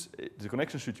 the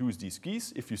connection should use these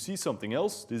keys. If you see something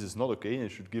else, this is not okay, and it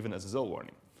should give an SSL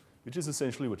warning, which is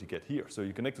essentially what you get here. So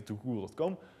you connected to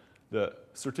google.com. The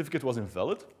certificate was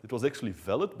invalid. It was actually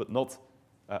valid, but not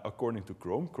according to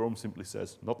Chrome. Chrome simply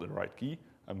says, not the right key.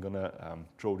 I'm going to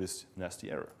throw this nasty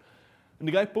error. And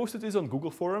the guy posted this on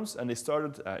Google forums, and they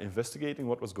started investigating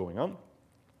what was going on.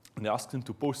 And they asked him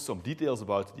to post some details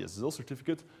about the SSL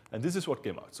certificate, and this is what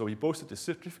came out. So he posted this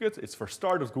certificate. It's for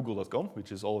start.google.com,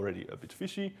 which is already a bit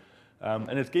fishy,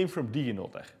 and it came from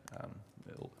DigiNotar.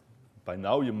 By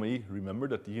now, you may remember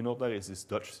that DigiNotar is this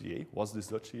Dutch CA, was this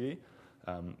Dutch CA,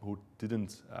 who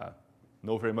didn't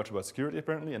know very much about security,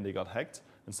 apparently, and they got hacked,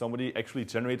 and somebody actually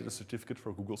generated a certificate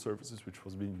for Google services, which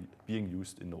was being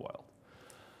used in the wild.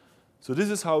 So this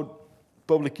is how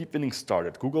public key pinning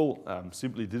started. Google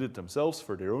simply did it themselves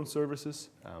for their own services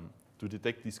to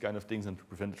detect these kind of things and to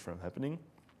prevent it from happening.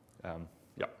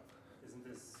 Yeah. Isn't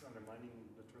this undermining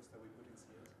the trust that we put in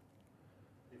CS?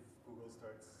 If Google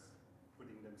starts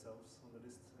putting themselves on the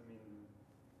list,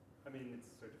 I mean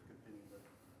it's certificate pinning,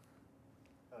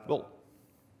 but well,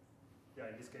 yeah,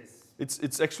 in this case,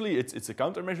 it's actually a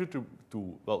countermeasure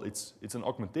to well, it's an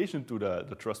augmentation to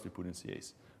the trust we put in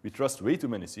CAs. We trust way too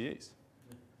many CAs.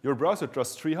 Your browser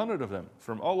trusts 300 of them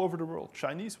from all over the world,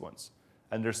 Chinese ones.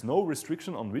 And there's no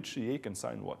restriction on which CA can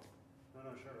sign what. No,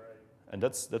 sure, right. And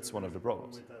that's one of the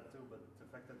problems. With that too, but the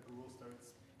fact that Google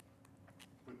starts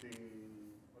putting,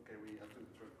 okay, we have to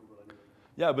trust Google anyway.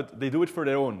 Yeah, but they do it for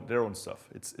their own stuff.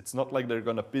 It's not like they're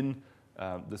gonna pin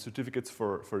the certificates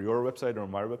for your website or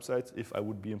my website if I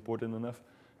would be important enough.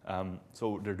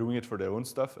 So they're doing it for their own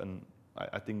stuff, and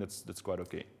I think that's quite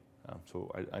okay.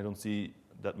 So I don't see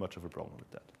that much of a problem with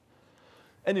that.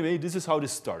 Anyway, this is how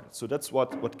this started. So that's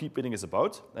what key pinning is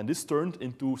about. And this turned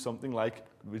into something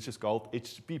which is called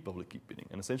HTTP public key pinning.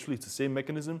 And essentially it's the same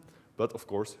mechanism, but of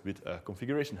course with a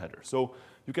configuration header. So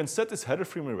you can set this header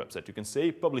from your website. You can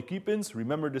say public key pins,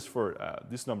 remember this for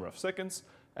this number of seconds,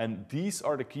 and these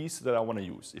are the keys that I want to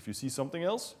use. If you see something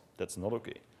else, that's not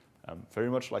okay. Very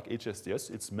much like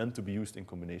HSTS, it's meant to be used in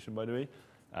combination, by the way.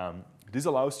 This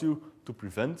allows you to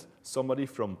prevent somebody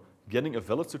from getting a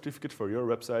valid certificate for your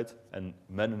website and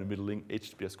man-in-the-middling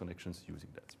HTTPS connections using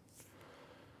that.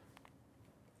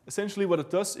 Essentially what it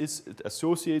does is it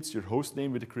associates your host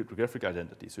name with a cryptographic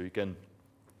identity. So you can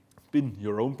pin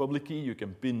your own public key, you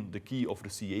can pin the key of the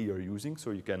CA you're using,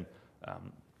 so you can,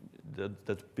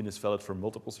 that pin is valid for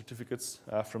multiple certificates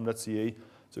from that CA.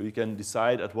 So you can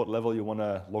decide at what level you want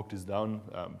to lock this down,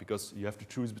 because you have to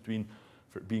choose between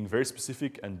being very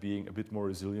specific and being a bit more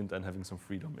resilient and having some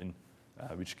freedom in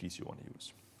which keys you want to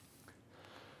use.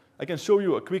 I can show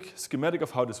you a quick schematic of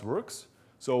how this works.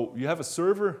 So you have a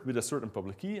server with a certain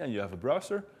public key, and you have a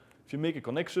browser. If you make a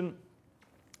connection,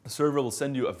 the server will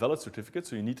send you a valid certificate,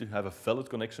 so you need to have a valid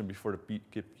connection before the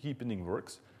key pinning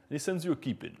works. And he sends you a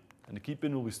key pin, and the key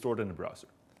pin will be stored in the browser.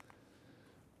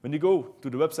 When you go to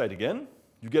the website again,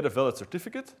 you get a valid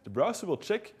certificate. The browser will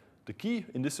check the key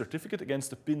in this certificate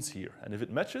against the pins here. And if it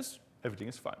matches, everything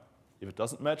is fine. If it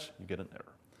doesn't match, you get an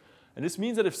error. And this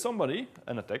means that if somebody,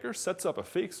 an attacker, sets up a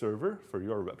fake server for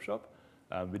your web shop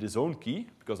with his own key,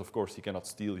 because of course he cannot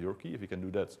steal your key. If he can do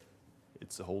that,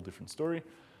 it's a whole different story.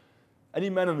 Any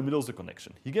man in the middle is the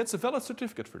connection. He gets a valid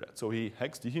certificate for that. So he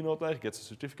hacks the he gets a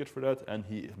certificate for that, and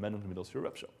man in the middle is your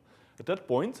web shop. At that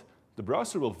point, the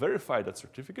browser will verify that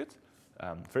certificate,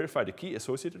 verify the key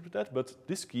associated with that, but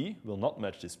this key will not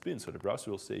match this pin. So the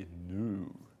browser will say, no,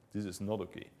 this is not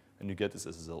okay. And you get this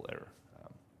SSL error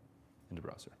in the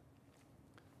browser.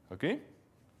 Okay?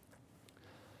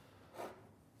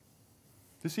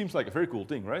 This seems like a very cool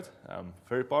thing, right?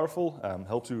 Very powerful,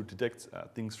 helps you detect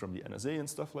things from the NSA and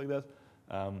stuff like that.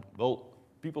 Well,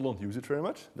 people don't use it very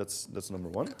much. That's number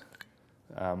one.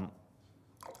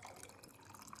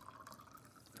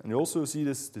 And you also see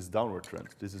this downward trend.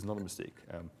 This is not a mistake.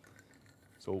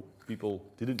 So people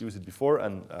didn't use it before,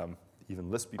 and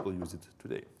even less people use it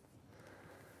today.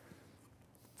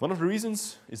 One of the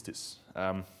reasons is this.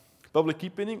 Public key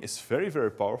pinning is very, very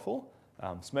powerful.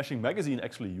 Smashing Magazine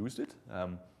actually used it,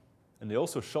 and they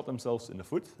also shot themselves in the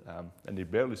foot, and they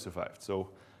barely survived. So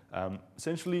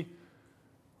essentially,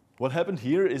 what happened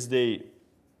here is they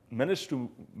managed to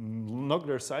knock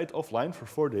their site offline for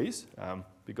 4 days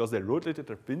because they rotated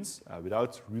their pins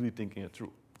without really thinking it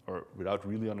through, or without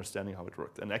really understanding how it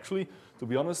worked. And actually, to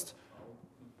be honest,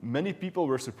 many people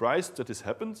were surprised that this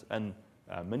happened, and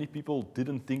many people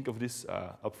didn't think of this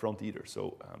up front either.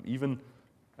 So even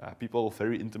people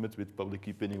very intimate with public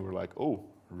key pinning were like, oh,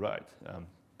 right,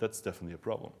 that's definitely a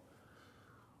problem.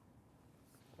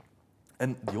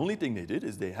 And the only thing they did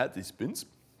is they had these pins.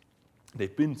 They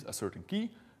pinned a certain key.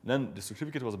 Then the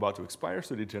certificate was about to expire,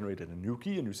 so they generated a new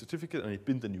key, a new certificate, and they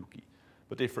pinned a new key.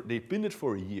 But they pinned it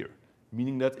for a year,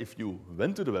 meaning that if you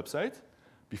went to the website,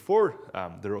 before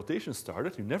the rotation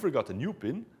started, you never got a new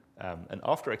pin, and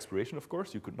after expiration, of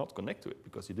course, you could not connect to it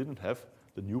because you didn't have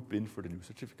the new pin for the new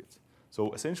certificate.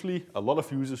 So essentially, a lot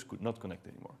of users could not connect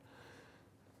anymore.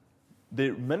 They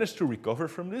managed to recover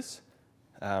from this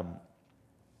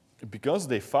because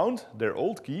they found their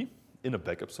old key in a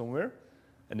backup somewhere,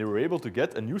 and they were able to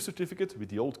get a new certificate with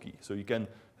the old key. So you can,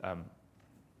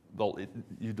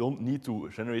 you don't need to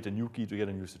generate a new key to get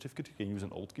a new certificate. You can use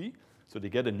an old key. So they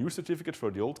get a new certificate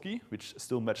for the old key, which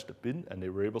still matched the pin, and they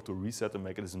were able to reset the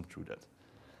mechanism through that.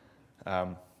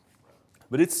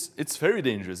 But it's very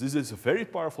dangerous. This is a very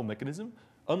powerful mechanism.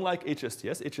 Unlike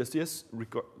HSTS,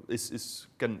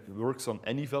 works on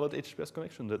any valid HTTPS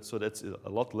connection, so that's a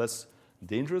lot less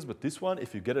dangerous. But this one,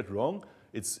 if you get it wrong,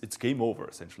 it's game over,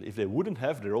 essentially. If they wouldn't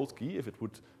have their old key, if it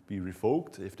would be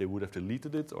revoked, if they would have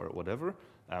deleted it or whatever,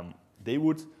 they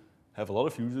would have a lot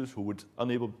of users who would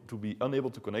be unable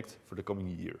to connect for the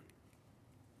coming year,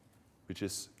 which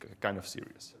is kind of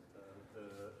serious.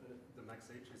 The max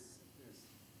age is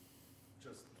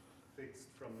just fixed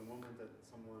from the moment that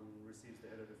someone receives the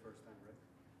header the first time, right?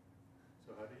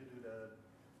 So how do you do that?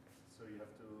 So you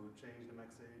have to change the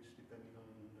max age depending on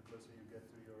the closer you get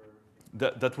to your...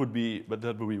 That would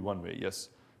be one way, yes.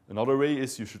 Another way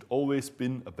is you should always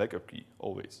pin a backup key,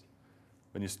 always.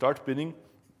 When you start pinning,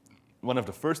 one of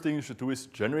the first things you should do is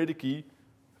generate a key,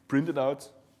 print it out,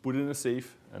 put it in a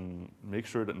safe, and make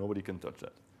sure that nobody can touch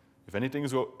that. If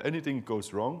anything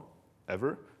goes wrong,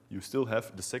 ever, you still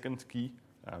have the second key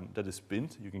that is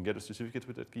pinned. You can get a certificate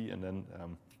with that key, and then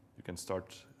you can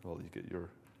start,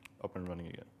 you're up and running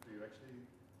again. Do you actually,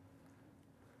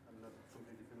 I'm not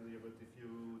completely familiar, but if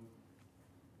you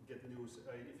get news,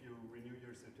 if you renew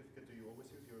your certificate, do you always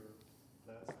use your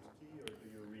last key, or do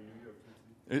you renew your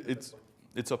key?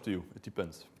 It's up to you. It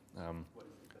depends. What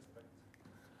is the best practice?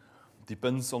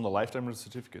 Depends on the lifetime of the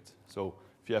certificate. So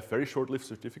if you have very short-lived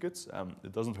certificates,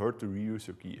 it doesn't hurt to reuse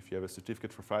your key. If you have a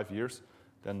certificate for 5 years,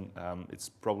 then it's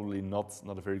probably not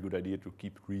a very good idea to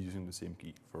keep reusing the same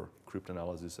key for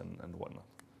cryptanalysis and whatnot.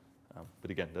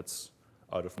 But again, that's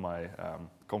out of my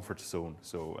comfort zone,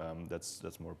 so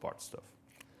that's more part stuff.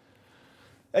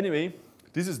 Anyway,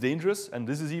 this is dangerous, and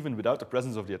this is even without the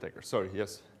presence of the attacker. Sorry,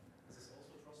 yes?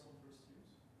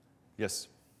 Yes.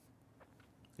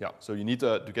 Yeah, so you need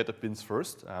to get the pins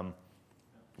first.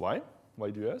 Why? Why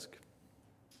do you ask?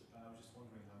 I was just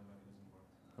wondering how the mechanism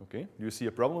works. Okay. Do you see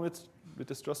a problem with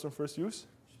this trust on first use?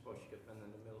 Suppose you get pinned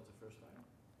in the middle the first time,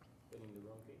 pinning the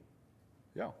wrong key.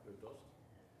 Yeah. You're dust.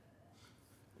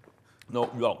 No,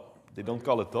 well, they don't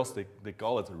call it DOS, they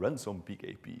call it ransom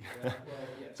PKP. Yeah, well,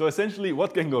 yes. So essentially,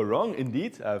 what can go wrong?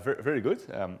 Indeed, very good,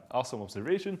 awesome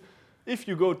observation. If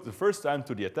you go the first time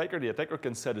to the attacker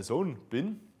can set his own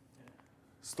PIN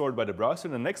stored by the browser.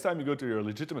 And the next time you go to your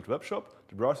legitimate web shop,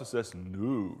 the browser says,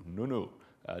 no,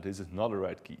 this is not the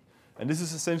right key. And this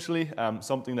is essentially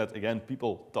something that, again,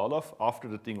 people thought of after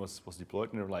the thing was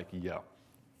deployed, and they were like, yeah,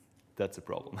 that's a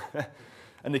problem.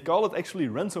 And they call it actually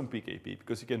ransom PKP,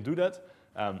 because you can do that.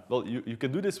 Well, you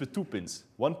can do this with 2 pins.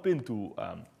 One pin to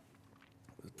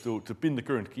pin the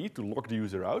current key, to lock the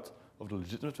user out of the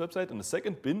legitimate website, and the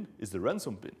second pin is the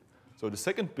ransom pin. So the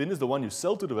second pin is the one you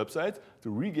sell to the website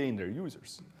to regain their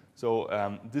users.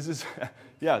 So this is,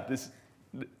 yeah,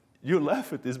 you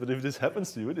laugh at this, but if this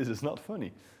happens to you, this is not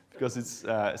funny. Because it's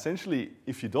essentially,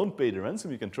 if you don't pay the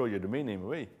ransom, you can throw your domain name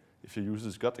away. If your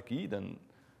users got the key, then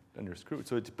you're screwed.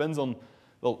 So it depends on,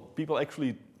 well, people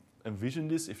actually envision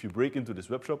this. If you break into this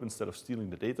web shop, instead of stealing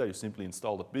the data, you simply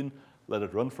install the pin, let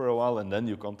it run for a while, and then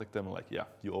you contact them and like, yeah,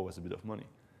 you owe us a bit of money.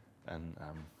 And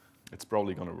it's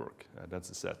probably going to work. That's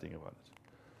the sad thing about it.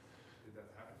 Did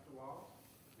that happen for a while?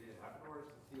 Did it happen, or is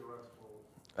it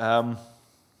theoretical?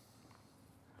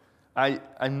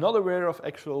 I'm not aware of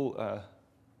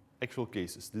actual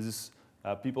cases. This is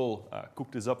people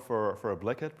cooked this up for a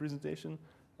Black Hat presentation.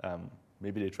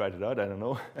 Maybe they tried it out. I don't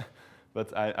know,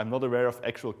 but I'm not aware of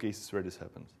actual cases where this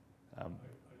happened. I don't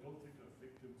think our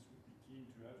victims would be keen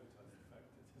to advertise the fact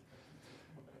that it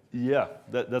happened. Yeah,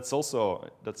 that's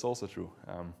also true.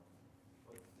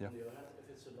 Yeah. On the other hand, if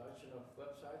it's a large enough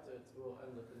website, it will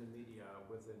end up in the media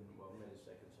within, well,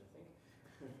 milliseconds, I think.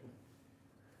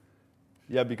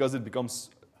 Yeah, because it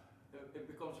becomes. It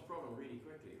becomes a problem really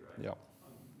quickly, right? Yeah.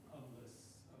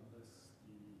 Unless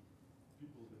the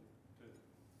people that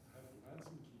have the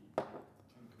ransom key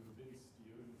can convince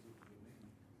the owners of the domain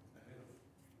ahead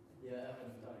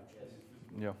of time, yes.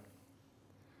 Yeah.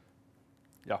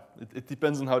 Yeah, it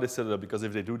depends on how they set it up, because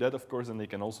if they do that, of course, then they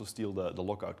can also steal the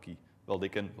lockout key. Well, they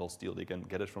can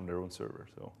get it from their own server.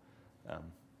 So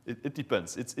it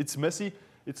depends. It's messy,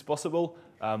 it's possible,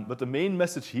 but the main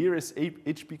message here is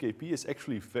HPKP is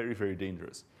actually very, very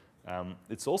dangerous.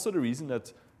 It's also the reason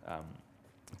that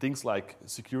things like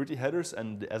security headers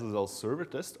and the SSL server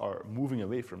test are moving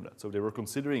away from that. So they were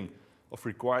considering of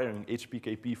requiring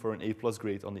HPKP for an A+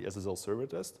 grade on the SSL server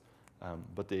test,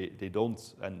 but they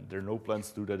don't, and there are no plans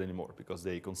to do that anymore, because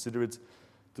they consider it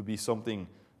to be something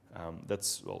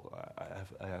that's, well,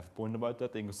 I have a point about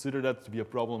that. They consider that to be a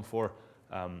problem for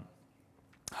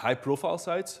high-profile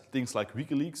sites, things like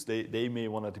WikiLeaks. They may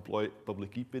want to deploy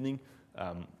public key pinning.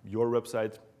 Your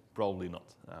website, probably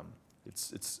not.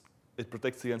 It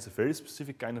protects against a very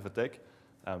specific kind of attack,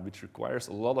 which requires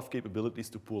a lot of capabilities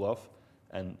to pull off.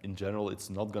 And in general, it's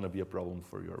not going to be a problem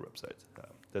for your website.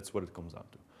 That's what it comes down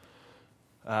to.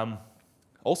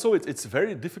 Also, it's a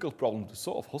very difficult problem to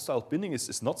solve. Hostile pinning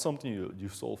is not something you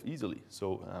solve easily.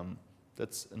 So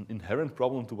that's an inherent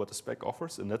problem to what the spec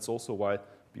offers, and that's also why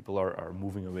people are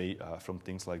moving away from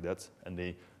things like that, and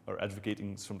they are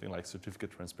advocating something like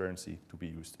certificate transparency to be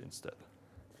used instead.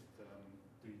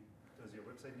 Does your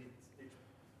website need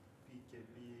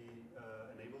HPKP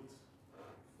enabled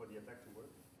for the attack to work?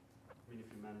 I mean,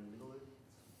 if you man-in-the-middle it,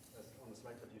 as on the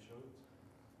slide that you showed?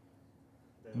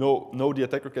 No, the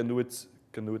attacker can do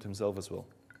it himself as well.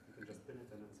 You can just pin it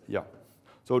and then say. Yeah.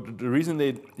 So the reason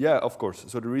of course.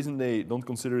 So the reason they don't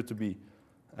consider it to be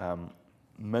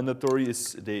mandatory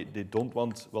is they don't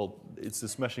want, well, it's the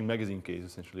smashing magazine case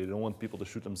essentially. They don't want people to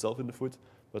shoot themselves in the foot,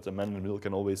 but a man in the middle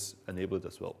can always enable it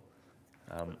as well.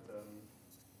 I was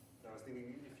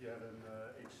thinking, if you have an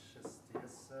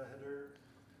HSTS header,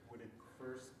 would it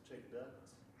first check that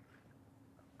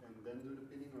and then do the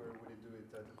pinning, or would it do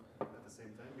it at the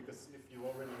same time? Because if you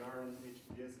already are on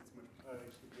HTTPS, it's much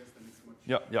HTTPS, then it's much.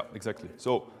 Yeah, exactly.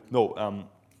 So no,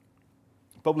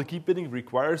 public key pinning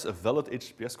requires a valid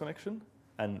HTTPS connection,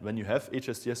 and when you have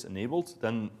HSTS enabled,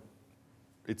 then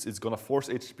it's going to force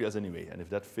HTTPS anyway. And if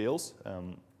that fails,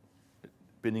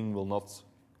 pinning will not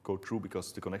go through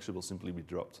because the connection will simply be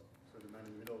dropped. So the man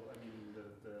in the middle, I mean,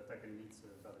 the attacker needs a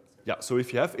valid set. Yeah, so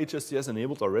if you have HSTS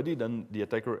enabled already, then the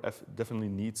attacker definitely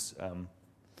needs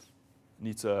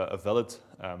a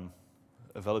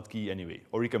valid key anyway.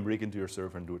 Or you can break into your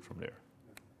server and do it from there.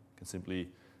 You can simply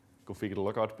configure the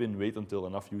lockout pin, wait until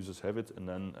enough users have it, and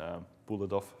then pull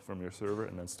it off from your server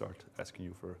and then start asking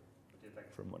you for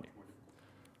money.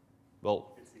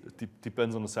 Well, it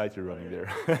depends on the site you're running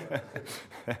there.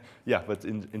 Yeah, but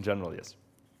in general, yes.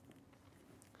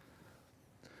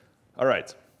 All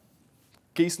right.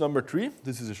 Case number 3,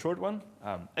 this is a short one,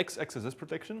 XSS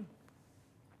protection.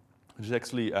 Which is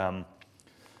actually,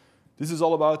 this is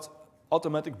all about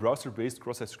automatic browser-based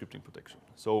cross-site scripting protection.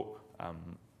 So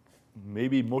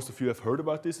maybe most of you have heard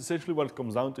about this. Essentially what it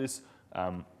comes down to is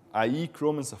IE,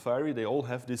 Chrome, and Safari, they all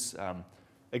have this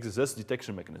XSS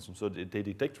detection mechanism. So they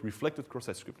detect reflected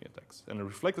cross-site scripting attacks. And a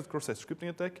reflected cross-site scripting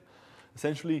attack,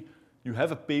 essentially you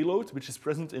have a payload which is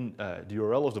present in the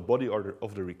URL of the body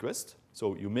of the request.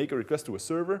 So you make a request to a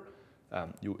server,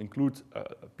 you include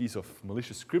a piece of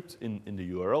malicious script in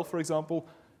the URL, for example,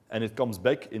 and it comes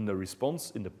back in the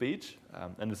response in the page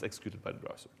and is executed by the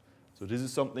browser. So this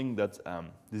is something that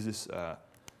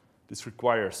this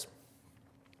requires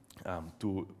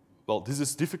this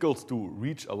is difficult to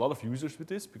reach a lot of users with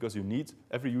this because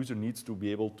every user needs to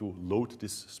be able to load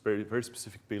this very, very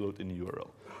specific payload in the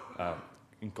URL.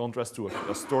 In contrast to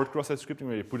a stored cross-site scripting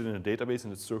where you put it in a database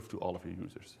and it's served to all of your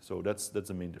users. So that's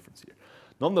the main difference here.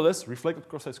 Nonetheless, reflected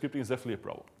cross-site scripting is definitely a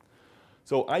problem.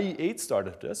 So IE8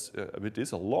 started with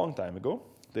this a long time ago.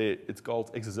 It's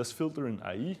called XSS filter in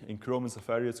IE. In Chrome and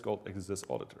Safari, it's called XSS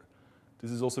auditor. This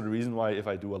is also the reason why if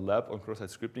I do a lab on cross-site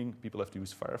scripting, people have to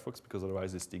use Firefox because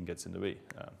otherwise this thing gets in the way.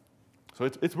 So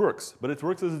it works, but it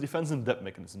works as a defense in depth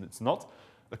mechanism. It's not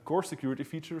a core security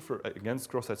feature against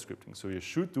cross-site scripting. So you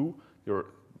should do your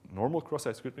normal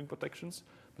cross-site scripting protections,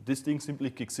 but this thing simply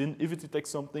kicks in. If it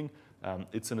detects something,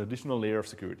 it's an additional layer of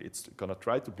security. It's going to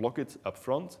try to block it up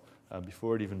front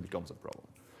before it even becomes a problem.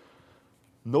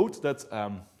 Note that,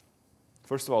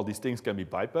 first of all, these things can be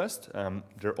bypassed.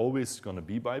 They're always going to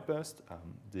be bypassed.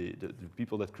 The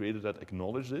people that created that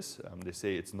acknowledge this. They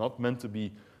say it's not meant to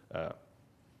be a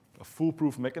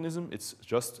foolproof mechanism. It's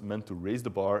just meant to raise the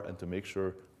bar and to make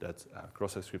sure that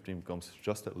cross-site scripting becomes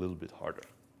just a little bit harder.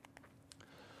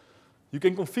 You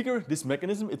can configure this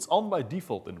mechanism. It's on by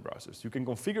default in the browsers. You can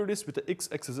configure this with the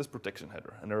XSS protection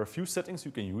header. And there are a few settings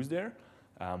you can use there.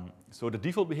 So the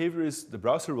default behavior is the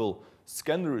browser will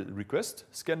scan the request,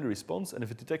 scan the response, and if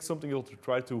it detects something, it will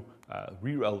try to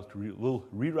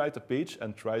rewrite the page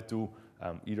and try to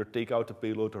either take out the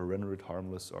payload or render it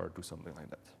harmless or do something like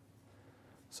that.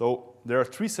 So there are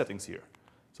 3 settings here.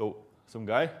 So some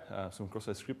guy, some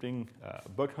cross-site scripting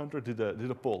bug hunter did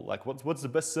a poll, like what's the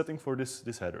best setting for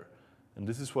this header? And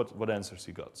this is what answers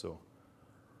he got. So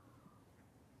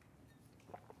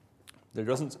there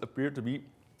doesn't appear to be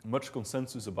much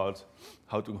consensus about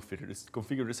how to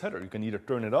configure this header. You can either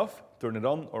turn it off, turn it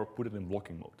on, or put it in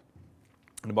blocking mode.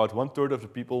 And about 1/3 of the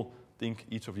people think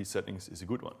each of these settings is a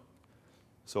good one.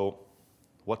 So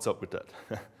what's up with that?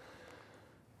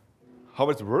 How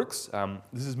it works,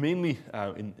 this is mainly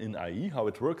in IE. How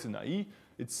it works in IE,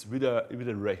 it's with a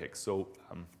regex. So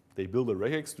they build a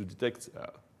regex to detect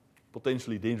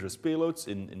potentially dangerous payloads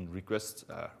in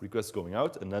requests going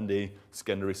out, and then they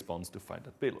scan the response to find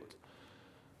that payload.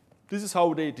 This is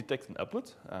how they detect an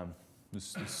applet.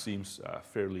 This seems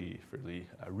fairly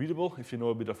readable if you know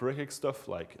a bit of regex stuff,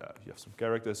 like you have some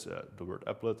characters, the word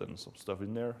applet, and some stuff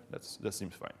in there. That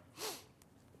seems fine.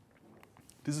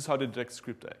 This is how they detect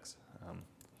script tags.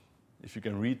 If you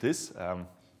can read this,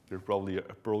 you're probably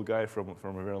a Perl guy from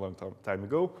a very long time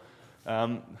ago.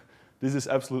 This is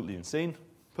absolutely insane,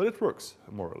 but it works,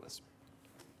 more or less.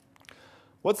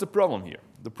 What's the problem here?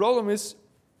 The problem is,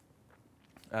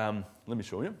 let me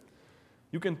show you.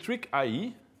 You can trick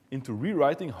IE into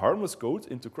rewriting harmless code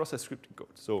into cross-site scripting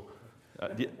code. So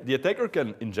the attacker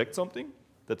can inject something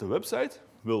that the website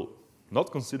will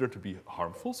not consider to be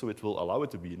harmful, so it will allow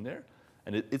it to be in there.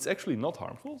 And it's actually not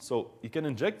harmful. So you can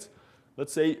inject,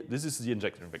 let's say this is the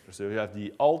injector vector. So you have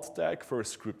the alt tag for a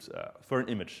script, for an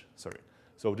image, sorry.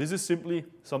 So this is simply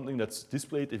something that's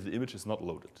displayed if the image is not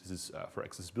loaded. This is for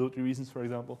accessibility reasons, for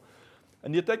example.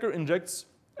 And the attacker injects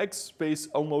x space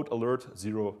unload alert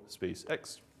 0 space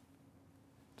x.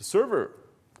 The server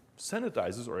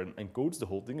sanitizes or encodes the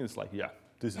whole thing, and it's like, yeah,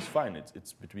 this is fine.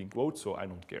 It's between quotes, so I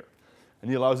don't care.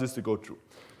 And he allows this to go through.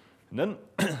 And then,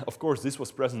 of course, this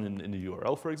was present in the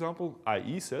URL, for example.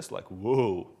 IE says, like,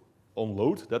 whoa, on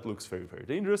load, that looks very, very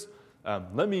dangerous.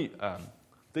 Let me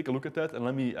take a look at that, and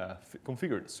let me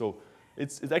configure it. So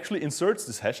it actually inserts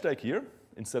this hashtag here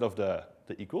instead of the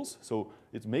equals. So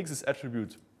it makes this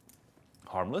attribute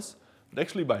harmless. But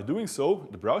actually, by doing so,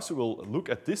 the browser will look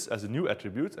at this as a new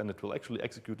attribute, and it will actually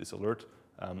execute this alert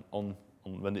on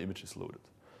when the image is loaded.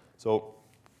 So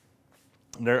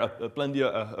there are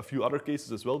a few other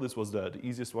cases as well. This was the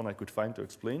easiest one I could find to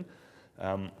explain.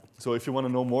 So if you want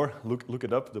to know more, look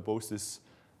it up. The post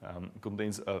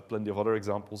contains plenty of other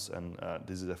examples, and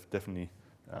this is definitely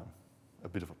a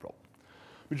bit of a problem.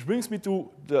 Which brings me to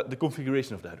the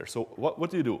configuration of the header. So what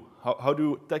do you do? How do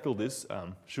you tackle this?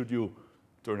 Should you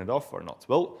turn it off or not?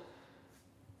 Well,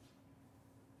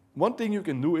 one thing you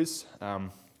can do is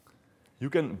you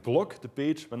can block the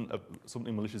page when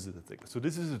something malicious is detected. So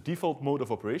this is the default mode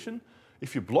of operation.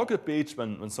 If you block a page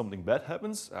when something bad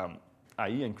happens,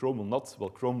 IE and Chrome will not,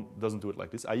 well, Chrome doesn't do it like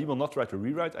this. IE will not try to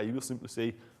rewrite. IE will simply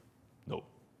say, no,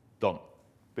 done.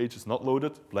 Page is not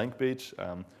loaded, blank page,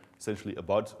 essentially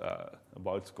about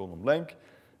colon blank,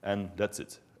 and that's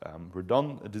it. We're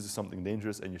done. This is something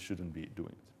dangerous, and you shouldn't be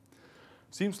doing it.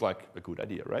 Seems like a good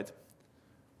idea, right?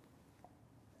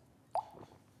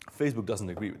 Facebook doesn't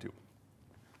agree with you.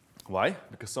 Why?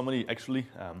 Because somebody actually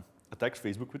attacked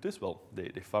Facebook with this. Well,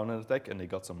 they found an attack, and they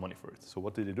got some money for it. So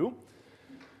what did they do?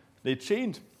 They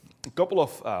chained a couple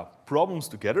of problems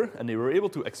together, and they were able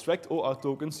to extract OAuth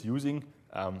tokens using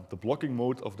the blocking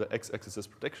mode of the XXS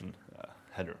protection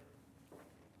header.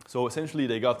 So essentially,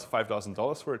 they got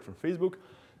 $5,000 for it from Facebook,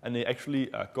 and they actually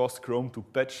caused Chrome to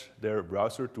patch their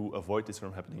browser to avoid this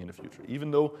from happening in the future,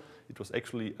 even though it was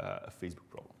actually a Facebook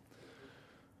problem.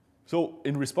 So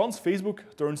in response,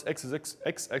 Facebook turns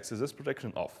XXS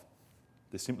protection off.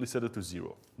 They simply set it to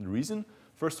 0. The reason?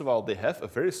 First of all, they have a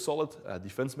very solid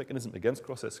defense mechanism against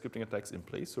cross-site scripting attacks in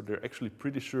place, so they're actually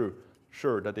pretty sure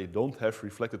that they don't have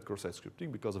reflected cross-site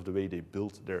scripting because of the way they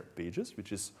build their pages,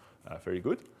 which is very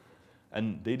good.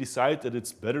 And they decide that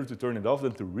it's better to turn it off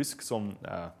than to risk some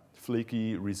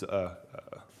flaky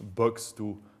bugs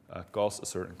to cause a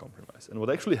certain compromise. And what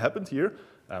actually happened here,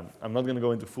 I'm not going to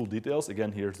go into full details.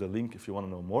 Again, here's the link if you want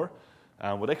to know more.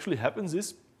 What actually happens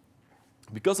is,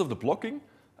 because of the blocking,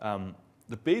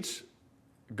 the page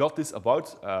got this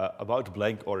about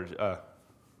blank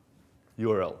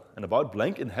URL. And about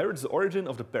blank inherits the origin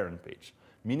of the parent page,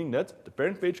 meaning that the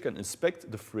parent page can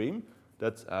inspect the frame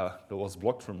that was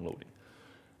blocked from loading.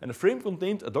 And the frame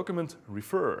contained a document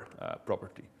referrer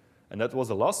property. And that was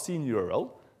the last seen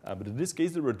URL. But in this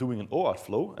case, they were doing an OAuth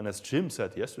flow. And as Jim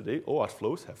said yesterday, OAuth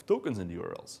flows have tokens in the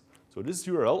URLs. So this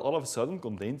URL all of a sudden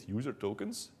contained user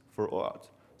tokens for OAuth.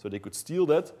 So they could steal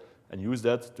that and use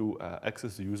that to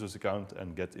access the user's account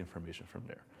and get information from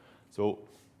there. So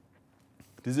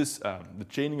this is the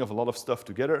chaining of a lot of stuff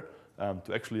together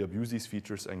to actually abuse these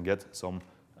features and get some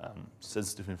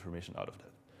sensitive information out of that.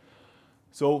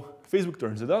 So Facebook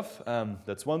turns it off.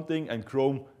 That's one thing. And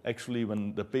Chrome, actually,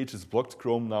 when the page is blocked,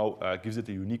 Chrome now gives it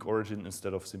a unique origin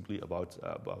instead of simply about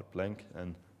blank,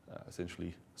 and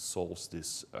essentially solves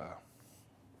this,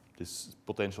 this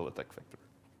potential attack vector.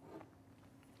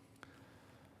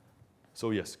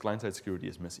 So yes, client-side security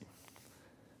is messy.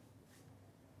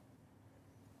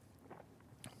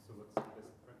 So what's the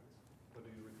best practice? What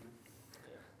do you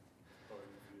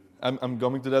recommend? I'm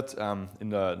coming to that in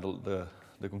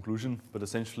the conclusion, but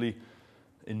essentially,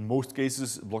 in most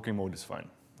cases, blocking mode is fine.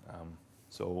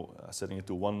 So setting it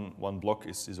to one block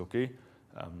is okay.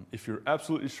 If you're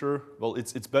absolutely sure, well,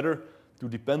 it's better to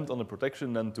depend on the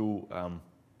protection than to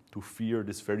fear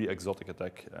this very exotic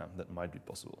attack that might be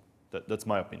possible. That's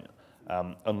my opinion.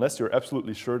 Unless you're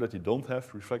absolutely sure that you don't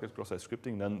have reflected cross-site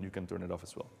scripting, then you can turn it off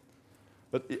as well.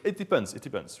 But it depends. It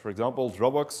depends. For example,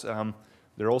 Dropbox,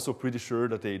 they're also pretty sure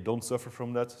that they don't suffer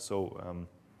from that. So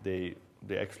they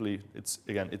actually,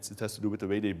 it has to do with the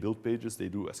way they build pages. They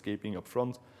do escaping up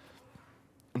front.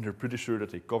 And they're pretty sure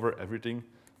that they cover everything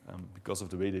because of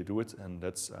the way they do it. And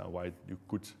that's why you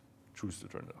could choose to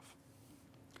turn it off.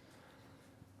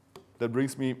 That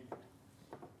brings me,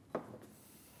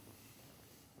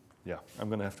 yeah, I'm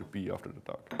going to have to pee after the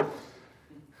talk.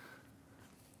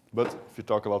 But if you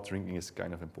talk about drinking, it's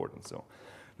kind of important. So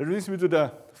that brings me to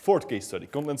the fourth case study,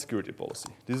 content security policy.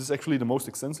 This is actually the most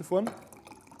extensive one.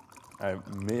 I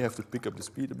may have to pick up the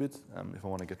speed a bit if I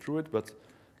want to get through it, but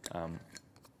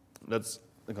that's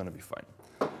going to be fine.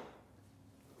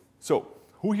 So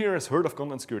who here has heard of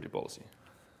content security policy?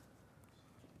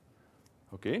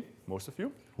 Okay, most of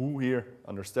you. Who here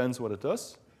understands what it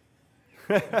does?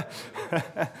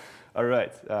 All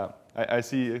right. I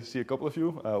see a couple of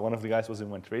you. One of the guys was in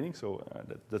my training, so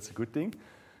that's a good thing.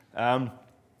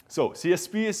 So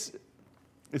CSP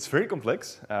it's very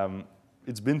complex.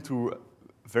 It's been through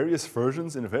various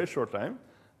versions in a very short time.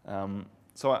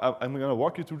 So I'm going to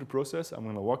walk you through the process. I'm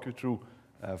going to walk you through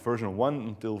version 1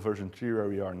 until version 3 where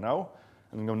we are now.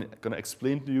 And I'm going to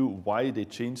explain to you why they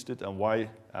changed it and why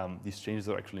these changes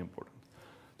are actually important.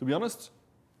 To be honest,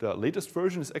 the latest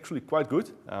version is actually quite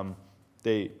good.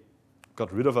 They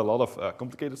got rid of a lot of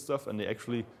complicated stuff, and they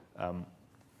actually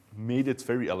made it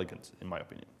very elegant, in my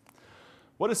opinion.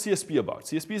 What is CSP about?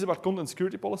 CSP is about content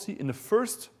security policy. In the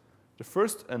first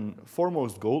and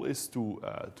foremost goal is to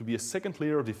be a second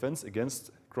layer of defense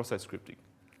against cross-site scripting.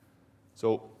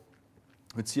 So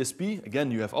with CSP,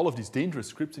 again, you have all of these dangerous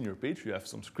scripts in your page. You have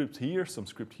some script here, some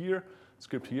script here,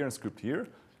 script here, and script here.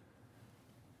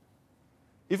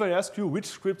 if I ask you which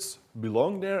scripts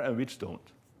belong there and which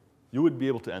don't, you would be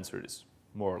able to answer this,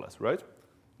 more or less, right?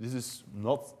 This is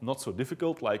not so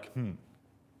difficult, like,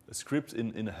 a script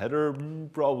in a header,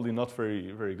 probably not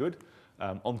very good.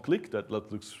 On click, that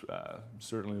looks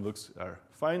certainly looks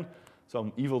fine.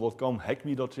 Some evil.com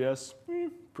hackme.js,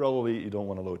 probably you don't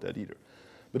want to load that either.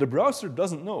 But a browser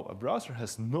doesn't know. A browser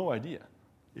has no idea.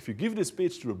 If you give this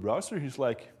page to a browser, he's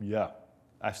like, yeah,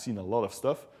 I've seen a lot of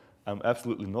stuff. I'm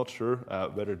absolutely not sure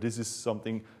whether this is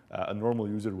something a normal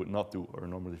user would not do or a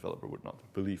normal developer would not do.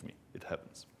 Believe me, it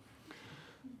happens.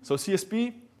 So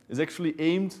CSP is actually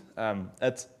aimed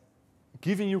at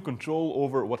giving you control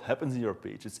over what happens in your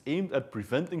page. It's aimed at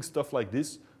preventing stuff like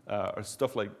this or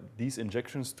stuff like these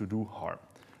injections to do harm.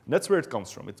 And that's where it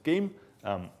comes from. It came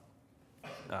from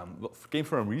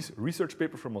a research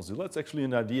paper from Mozilla. It's actually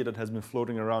an idea that has been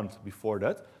floating around before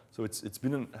that. So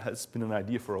has been an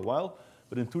idea for a while.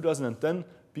 But in 2010,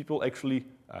 people actually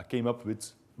came up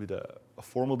with a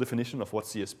formal definition of what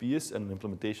CSP is and an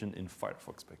implementation in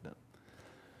Firefox back then.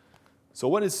 So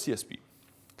what is CSP?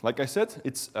 Like I said,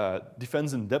 it's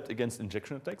defense in depth against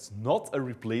injection attacks, not a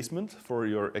replacement for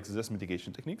your XSS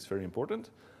mitigation techniques, very important.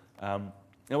 And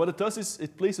what it does is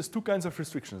it places two kinds of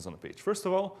restrictions on a page. First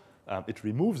of all, it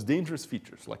removes dangerous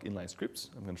features like inline scripts.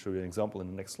 I'm going to show you an example in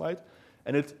the next slide.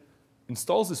 And it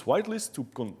installs this whitelist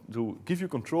to give you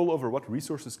control over what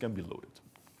resources can be loaded.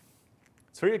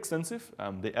 It's very extensive.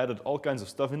 They added all kinds of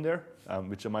stuff in there,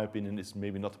 which in my opinion is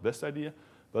maybe not the best idea.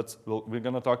 But we're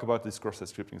going to talk about this cross-site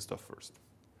scripting stuff first.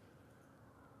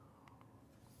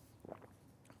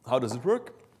 How does it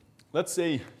work? Let's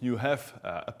say you have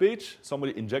a page,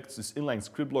 somebody injects this inline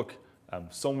script block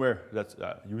somewhere that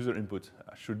user input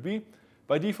should be.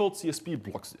 By default, CSP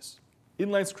blocks this.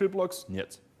 Inline script blocks,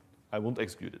 niet. I won't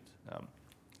execute it.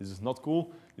 This is not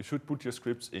cool. You should put your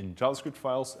scripts in JavaScript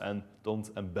files and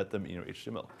don't embed them in your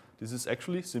HTML. This is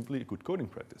actually simply a good coding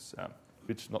practice,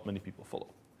 which not many people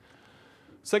follow.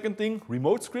 Second thing,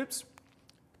 remote scripts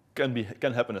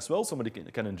can happen as well. Somebody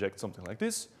can inject something like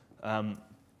this.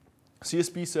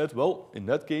 CSP said, well, in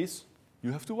that case,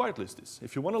 you have to whitelist this.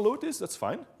 If you want to load this, that's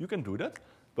fine. You can do that.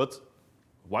 But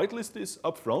whitelist this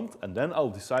up front, and then I'll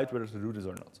decide whether to do this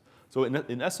or not. So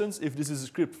in essence, if this is a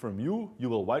script from you, you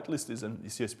will whitelist this and the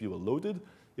CSP will load it.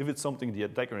 If it's something the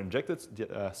attacker injected, the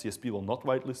CSP will not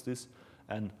whitelist this,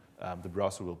 and the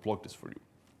browser will block this for you.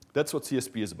 That's what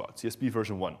CSP is about, CSP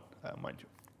version 1, mind you.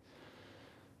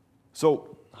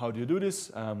 So how do you do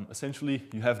this? Essentially,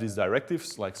 you have these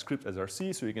directives like script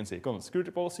src, so you can say content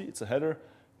security policy, it's a header.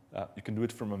 You can do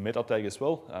it from a meta tag as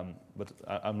well, but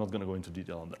I'm not going to go into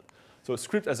detail on that. So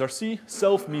script src,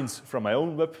 self means from my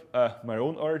own web, my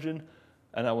own origin,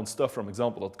 and I want stuff from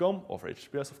example.com, or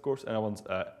HTTPS of course, and I want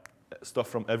stuff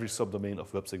from every subdomain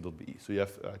of websec.be. So you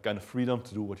have kind of freedom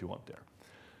to do what you want there.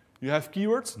 You have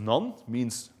keywords, none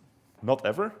means not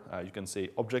ever. You can say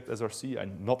object src,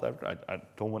 and not ever, I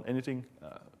don't want anything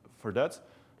for that.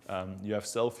 You have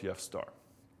self, you have star.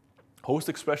 Host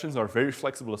expressions are very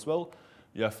flexible as well.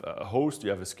 You have a host, you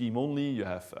have a scheme only, you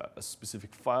have a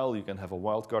specific file, you can have a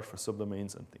wildcard for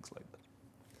subdomains and things like that.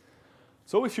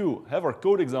 So if you have our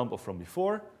code example from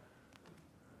before,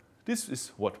 this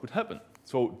is what would happen.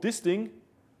 So this thing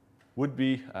would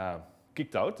be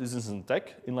kicked out. This is an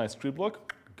attack, inline script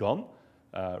block, gone.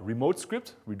 Remote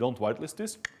script, we don't whitelist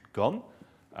this, gone.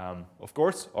 Of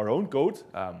course, our own code,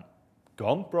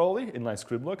 gone probably, inline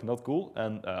script block, not cool,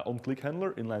 and on-click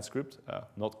handler, inline script,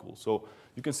 not cool. So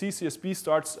you can see CSP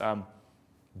starts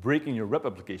breaking your web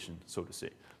application, so to say.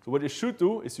 So what you should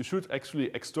do is you should actually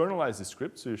externalize the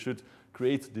script. So you should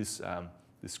create this,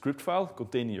 this script file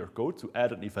containing your code to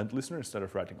add an event listener instead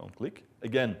of writing on-click.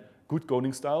 Again, good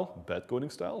coding style, bad coding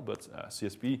style, but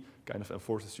CSP kind of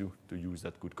enforces you to use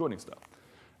that good coding style.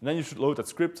 And then you should load that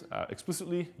script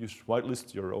explicitly. You should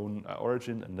whitelist your own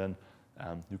origin, and then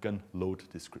you can load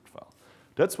this script file.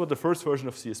 That's what the first version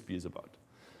of CSP is about.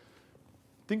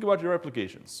 Think about your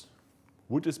applications.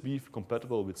 Would this be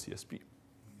compatible with CSP?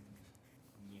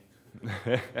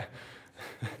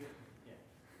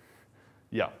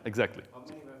 Yeah, exactly. How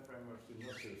many web frameworks do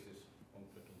not use this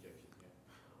on-click injection?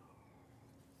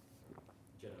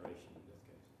 Generation in that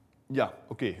case. Yeah,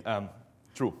 okay,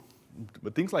 true.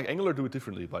 But things like Angular do it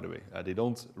differently, by the way. They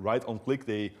don't write on-click,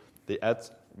 they add,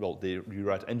 well, they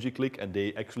rewrite ng-click, and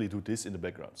they actually do this in the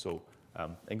background. So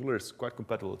Angular is quite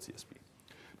compatible with CSP.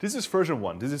 This is version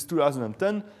 1. This is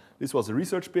 2010. This was a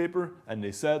research paper, and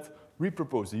they said, we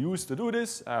propose the use to do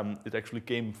this. It actually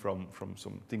came from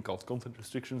something called content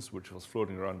restrictions, which was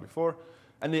floating around before.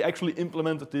 And they actually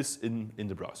implemented this in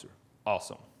the browser.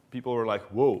 Awesome. People were like,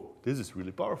 whoa, this is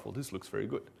really powerful. This looks very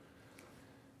good.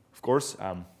 Of course,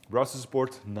 browser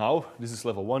support now, this is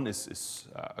level 1, is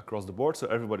across the board, so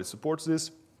everybody supports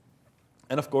this.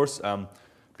 And of course,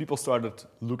 people started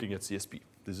looking at CSP.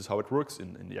 This is how it works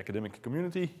in the academic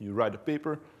community. You write a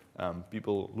paper,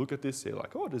 people look at this, say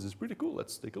like, oh, this is pretty cool,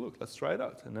 let's take a look, let's try it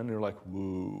out. And then they're like,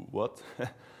 whoa, what?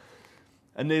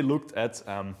 And they looked at,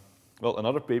 well,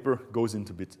 another paper goes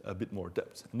into a bit more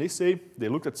depth. And they say, they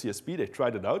looked at CSP, they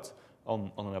tried it out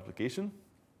on an application,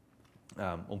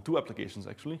 on 2 applications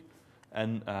actually,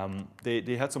 and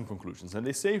they had some conclusions. And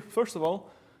they say, first of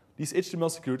all, these HTML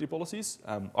security policies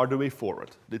are the way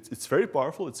forward. It's very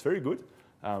powerful, it's very good,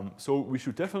 so we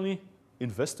should definitely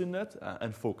invest in that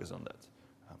and focus on that.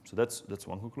 So that's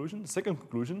one conclusion. The second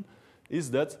conclusion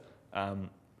is that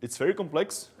it's very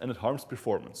complex and it harms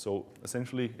performance. So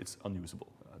essentially, it's unusable.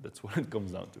 That's what it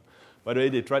comes down to. By the way,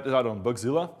 they tried it out on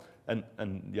Bugzilla, and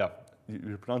yeah,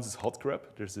 you pronounce this hot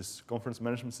crap. There's this conference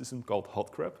management system called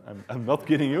hot crap. I'm not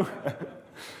kidding you.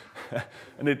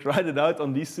 And they tried it out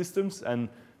on these systems, and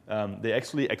they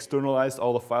actually externalized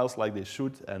all the files like they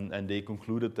should, and they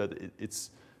concluded that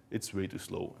it's way too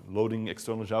slow. Loading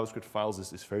external JavaScript files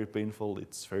is very painful.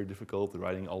 It's very difficult.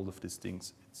 Writing all of these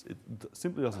things, it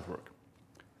simply doesn't work.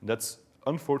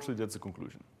 Unfortunately, that's the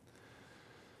conclusion.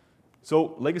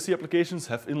 So legacy applications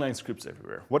have inline scripts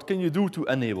everywhere. What can you do to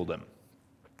enable them?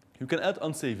 You can add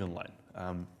unsafe inline.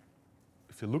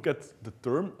 If you look at the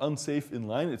term unsafe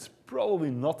inline, it's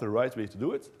probably not the right way to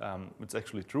do it. It's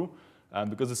actually true,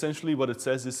 because essentially what it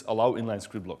says is allow inline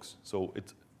script blocks. So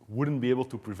it wouldn't be able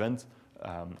to prevent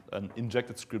an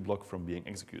injected script block from being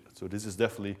executed. So this is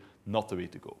definitely not the way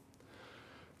to go.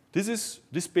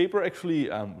 This paper actually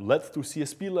led to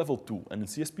CSP level 2. And in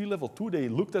CSP level 2, they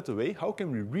looked at the way, how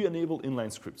can we re-enable inline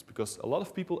scripts? Because a lot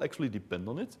of people actually depend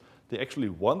on it. They actually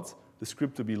want the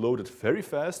script to be loaded very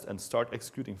fast and start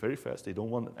executing very fast. They don't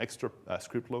want an extra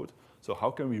script load. So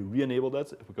how can we re-enable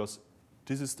that? Because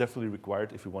this is definitely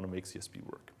required if we want to make CSP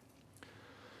work.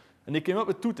 And they came up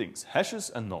with 2 things, hashes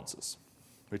and nonces,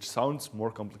 which sounds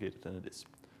more complicated than it is.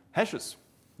 Hashes.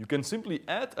 You can simply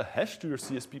add a hash to your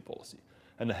CSP policy.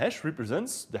 And the hash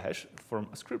represents the hash from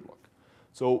a script block.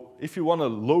 So if you want to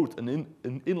load an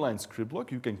inline script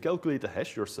block, you can calculate the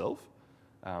hash yourself.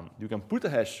 You can put the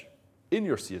hash in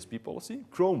your CSP policy.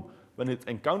 Chrome, when it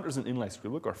encounters an inline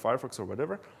script block, or Firefox or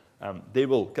whatever, they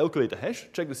will calculate the hash,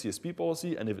 check the CSP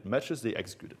policy, and if it matches, they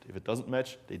execute it. If it doesn't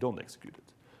match, they don't execute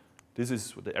it. This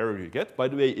is the error you get. By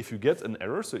the way, if you get an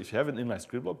error, so if you have an inline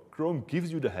script block, Chrome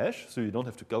gives you the hash, so you don't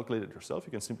have to calculate it yourself.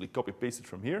 You can simply copy-paste it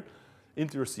from here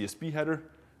into your CSP header,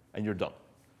 and you're done.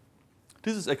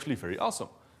 This is actually very awesome.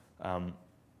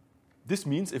 This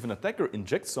means if an attacker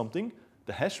injects something,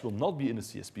 the hash will not be in the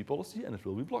CSP policy, and it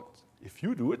will be blocked. If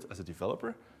you do it as a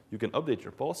developer, you can update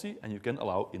your policy, and you can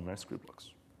allow inline script blocks.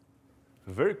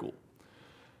 Very cool.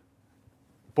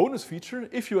 Bonus feature,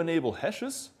 if you enable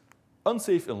hashes,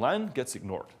 unsafe inline gets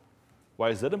ignored. Why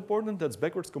is that important? That's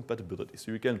backwards compatibility.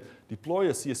 So you can deploy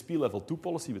a CSP level 2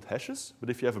 policy with hashes,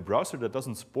 but if you have a browser that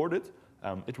doesn't support it,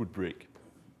 it would break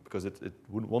because it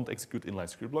won't execute inline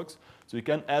script blocks. So you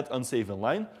can add unsafe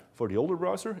inline for the older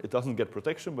browser. It doesn't get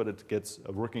protection, but it gets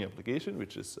a working application,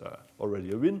 which is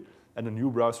already a win, and the new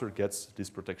browser gets this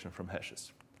protection from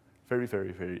hashes. Very,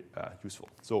 very, very useful.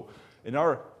 So in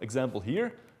our example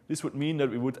here, this would mean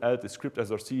that we would add the script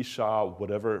src, sha,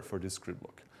 whatever for this script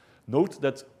block. Note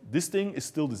that this thing is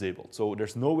still disabled, so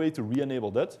there's no way to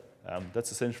re-enable that.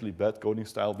 That's essentially bad coding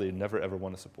style they never ever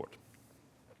want to support.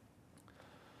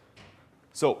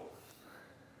 So,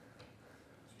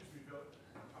 excuse me, Philip.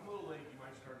 I'm a little late. You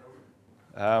might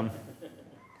start over.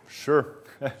 Sure.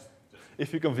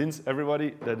 If you convince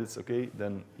everybody that it's okay,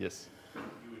 then yes.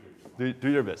 Do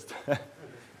your best.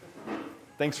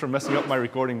 Thanks for messing up my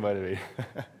recording, by the way.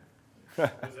 Was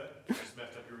that? You just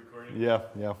messed up your recording?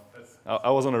 Yeah.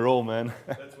 I was on a roll, man.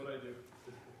 That's what I do.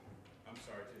 I'm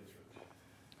sorry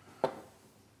to interrupt.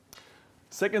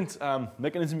 Second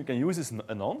mechanism you can use is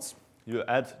a nonce. You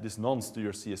add this nonce to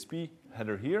your CSP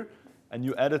header here, and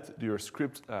you add it to your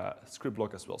script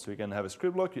block as well. So you can have a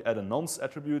script block, you add a nonce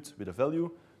attribute with a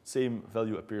value, same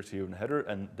value appears here in the header,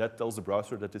 and that tells the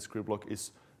browser that this script block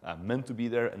is meant to be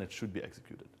there and it should be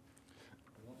executed.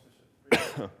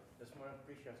 That's more a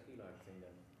pre-shared key-like thing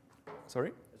then.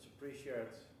 Sorry? It's a pre-shared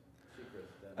secret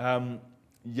then.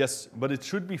 Yes, but it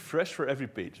should be fresh for every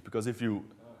page, because if you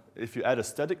add a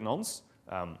static nonce,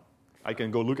 I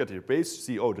can go look at your page,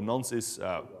 see, oh, the nonce is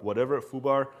whatever,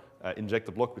 foobar, inject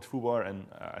the block with foobar, and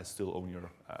I still own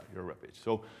your web page.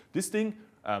 So this thing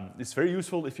is very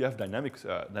useful if you have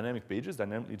dynamic pages,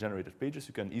 dynamically generated pages.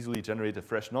 You can easily generate a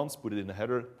fresh nonce, put it in the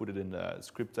header, put it in the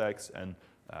script tags, and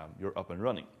you're up and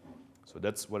running. So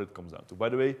that's what it comes down to. By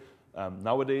the way,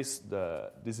 nowadays,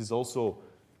 this is also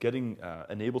getting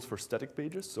enabled for static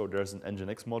pages. So there's an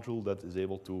Nginx module that is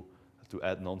able to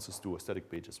add nonces to a static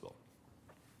page as well.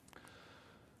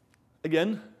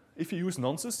 Again, if you use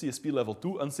nonces, CSP level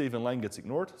 2, unsafe inline gets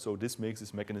ignored. So this makes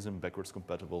this mechanism backwards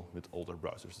compatible with older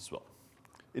browsers as well.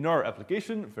 In our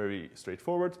application, very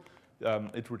straightforward,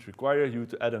 it would require you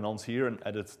to add a nonce here and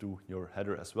add it to your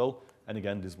header as well. And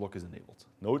again, this block is enabled.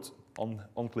 Note,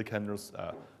 on-click handlers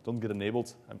don't get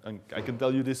enabled. And I can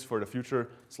tell you this for the future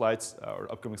slides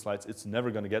or upcoming slides, it's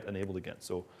never going to get enabled again.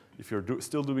 So if you're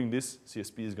still doing this,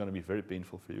 CSP is going to be very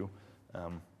painful for you.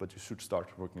 But you should start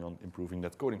working on improving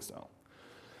that coding style.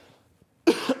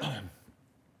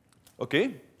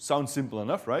 Okay, sounds simple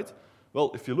enough, right?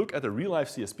 Well, if you look at a real-life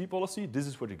CSP policy, this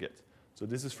is what you get. So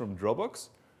this is from Dropbox.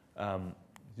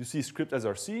 You see script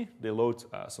src. They load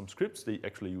some scripts. They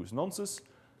actually use nonces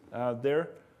there.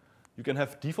 You can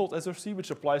have default src,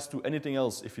 which applies to anything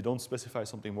else if you don't specify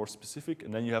something more specific.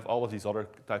 And then you have all of these other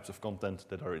types of content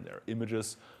that are in there.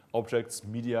 Images, objects,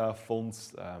 media,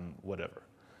 fonts, whatever.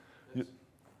 And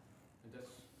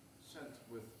that's sent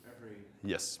with every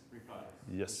Yes. reply?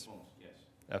 Yes. Response? Yes.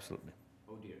 Absolutely.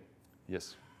 Oh dear.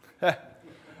 Yes.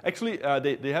 Actually,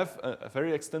 they have a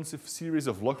very extensive series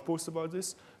of blog posts about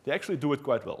this. They actually do it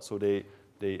quite well. So they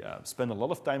spend a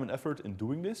lot of time and effort in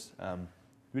doing this,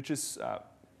 which is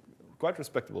quite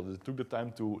respectable. They took the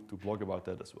time to blog about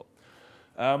that as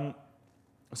well.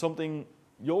 Something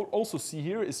you'll also see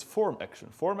here is form action.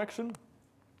 Form action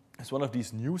is one of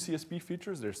these new CSP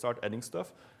features. They start adding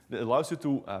stuff that allows you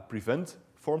to prevent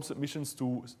form submissions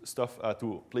to stuff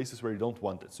to places where you don't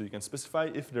want it. So you can specify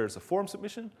if there's a form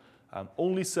submission,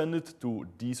 only send it to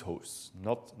these hosts,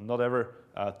 not ever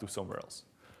to somewhere else.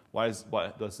 Why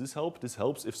does this help? This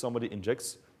helps if somebody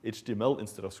injects HTML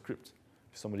instead of script.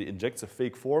 If somebody injects a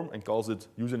fake form and calls it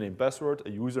username password, a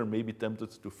user may be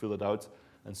tempted to fill it out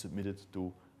and submit it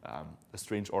to a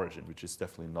strange origin, which is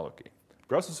definitely not okay.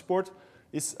 Browser support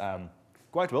is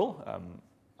quite well,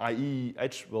 i.e.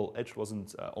 Edge. Well, Edge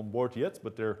wasn't on board yet,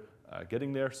 but they're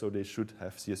getting there, so they should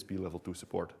have CSP level 2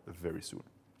 support very soon.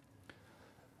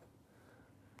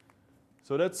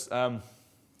 So that's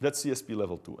CSP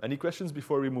level 2. Any questions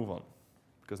before we move on?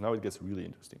 Because now it gets really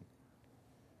interesting.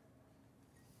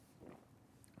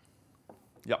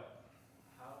 Yeah.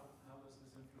 How does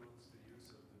this influence the use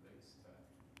of the base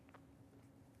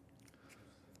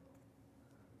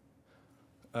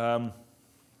tag?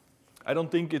 I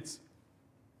don't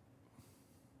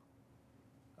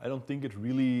think it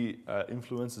really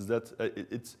influences that.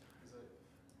 It's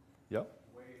yeah.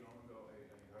 Way long ago, I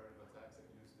heard of attacks that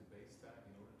use the base tag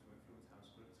in order to influence how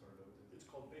scripts are loaded. It's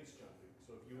called base jumping.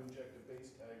 So if you inject a base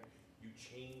tag, you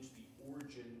change the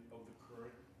origin of the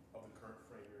current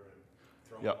frame you're in,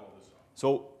 throwing all this off.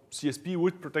 So CSP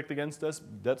would protect against this.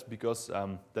 That's because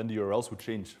then the URLs would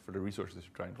change for the resources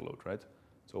you're trying to load, right?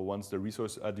 So once the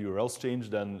the URLs change,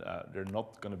 then they're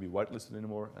not going to be whitelisted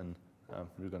anymore, and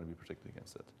we're going to be protected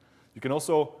against that. You can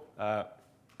also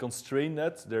constrain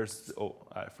that. There's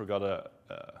I forgot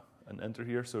an enter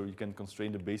here, so you can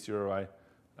constrain the base URI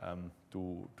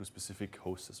to specific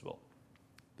hosts as well.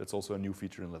 That's also a new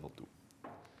feature in level 2.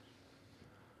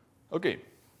 Okay,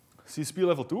 CSP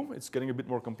level 2. It's getting a bit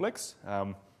more complex.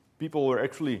 People were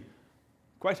actually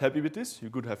quite happy with this. You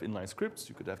could have inline scripts.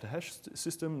 You could have the hash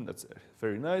system. That's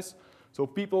very nice. So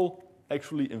people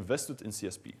actually invested in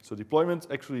CSP. So deployment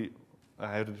actually,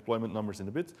 I have the deployment numbers in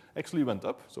a bit, actually went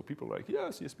up. So people were like, yeah,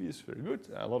 CSP is very good.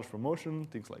 A lot of promotion,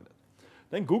 things like that.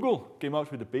 Then Google came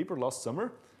out with a paper last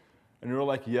summer. And they were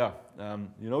like, yeah,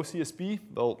 you know CSP?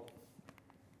 Well,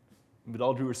 with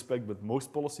all due respect, but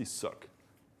most policies suck.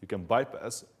 You can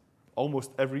bypass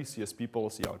almost every CSP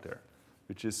policy out there,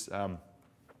 which is,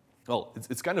 well,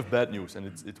 it's kind of bad news. And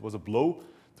it was a blow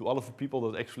to all of the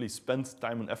people that actually spent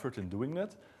time and effort in doing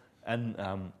that. And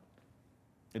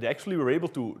they actually were able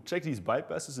to check these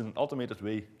bypasses in an automated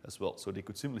way as well. So they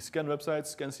could simply scan websites,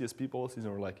 scan CSP policies,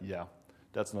 and were like, yeah,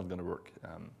 that's not going to work.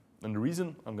 And the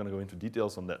reason, I'm going to go into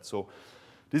details on that. So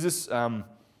this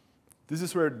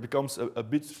is where it becomes a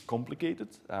bit complicated.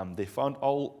 They found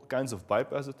all kinds of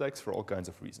bypass attacks for all kinds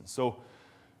of reasons. So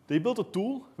they built a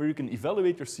tool where you can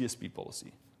evaluate your CSP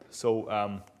policy.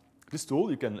 So this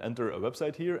tool, you can enter a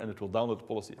website here, and it will download the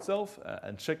policy itself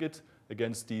and check it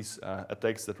against these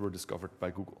attacks that were discovered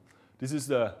by Google. This is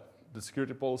the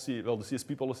security policy, well, the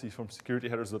CSP policy from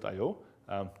securityheaders.io,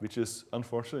 which is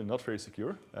unfortunately not very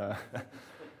secure.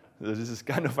 This is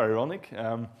kind of ironic.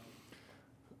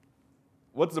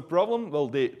 what's the problem? Well,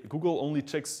 Google only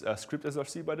checks script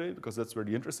SRC, by the way, because that's where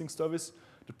the interesting stuff is.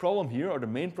 The problem here, or the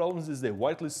main problems, is they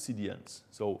whitelist CDNs.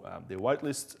 So they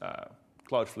whitelist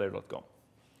cloudflare.com.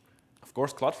 Of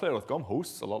course, cloudflare.com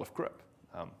hosts a lot of crap,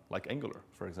 like Angular,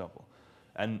 for example.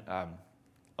 And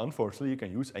unfortunately, you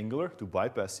can use Angular to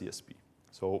bypass CSP.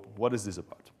 So what is this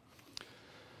about?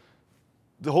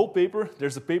 The whole paper,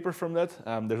 there's a paper from that.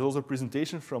 There's also a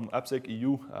presentation from AppSec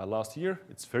EU last year.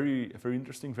 It's very, very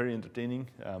interesting, very entertaining.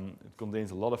 It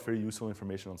contains a lot of very useful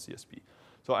information on CSP.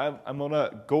 So I'm going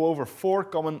to go over 4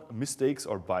 common mistakes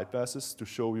or bypasses to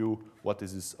show you what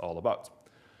this is all about.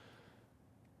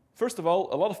 First of all,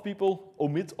 a lot of people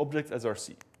omit object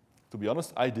SRC. To be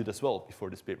honest, I did as well before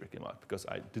this paper came out, because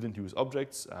I didn't use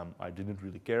objects. I didn't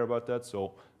really care about that,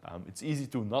 so it's easy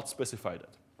to not specify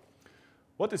that.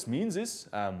 What this means is,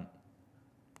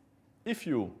 if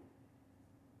you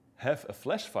have a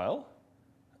flash file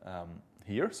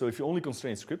here, so if you only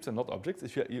constrain scripts and not objects,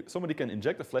 if somebody can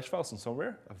inject a flash file from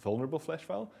somewhere, a vulnerable flash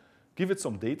file, give it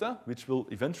some data, which will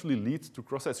eventually lead to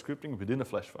cross-site scripting within a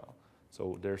flash file.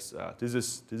 So there's, this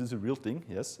is a real thing,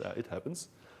 yes, it happens.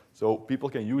 So people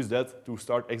can use that to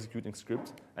start executing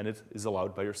script, and it is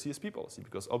allowed by your CSP policy,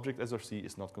 because object SRC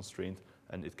is not constrained,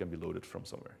 and it can be loaded from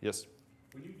somewhere. Yes?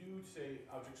 When you do say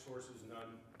object source is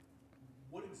none,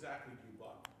 what exactly do you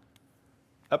block?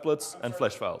 Applets and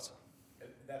flash files.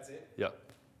 That's it? Yeah.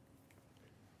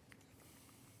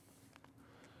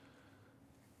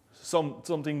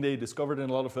 Something they discovered in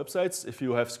a lot of websites, if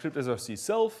you have script SRC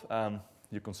self,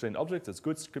 you constrain objects, that's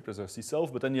good, script SRC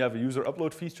self, but then you have a user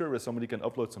upload feature where somebody can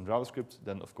upload some JavaScript,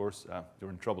 then of course you're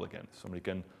in trouble again. Somebody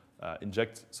can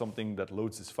inject something that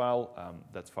loads this file,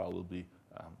 that file will be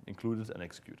included and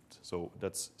executed. So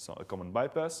that's a common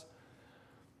bypass.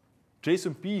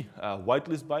 JSONP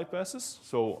whitelist bypasses.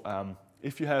 So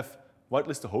if you have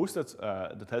whitelist a host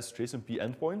that has JSONP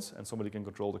endpoints and somebody can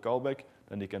control the callback,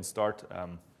 then they can start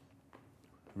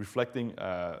reflecting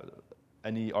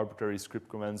any arbitrary script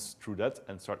commands through that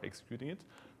and start executing it.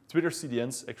 Twitter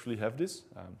CDNs actually have this,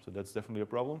 so that's definitely a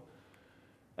problem.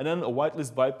 And then a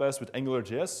whitelist bypass with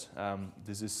AngularJS.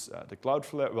 This is the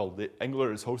Cloudflare. Well, the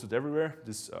Angular is hosted everywhere.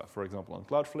 This, for example, on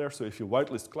Cloudflare. So if you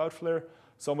whitelist Cloudflare,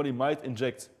 somebody might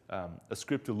inject a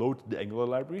script to load the Angular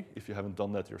library, if you haven't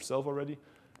done that yourself already.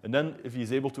 And then if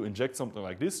he's able to inject something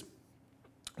like this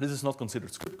is not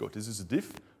considered script code. This is a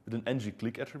diff with an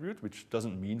ng-click attribute, which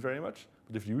doesn't mean very much.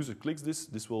 But if the user clicks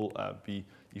this will be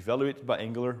evaluated by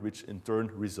Angular, which in turn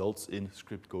results in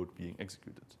script code being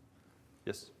executed.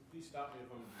 Yes? Please stop me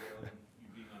if I'm derailing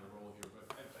you being on a roll here, but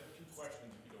I have 2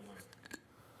 questions if you don't mind.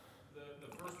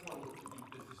 The first one,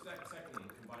 the second one,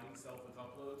 combining self with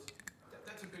uploads,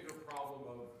 that's a bigger problem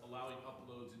of allowing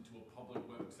uploads into a public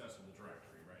web accessible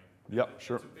directory, right? Yeah,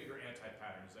 sure. It's a bigger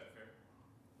anti-pattern, is that fair?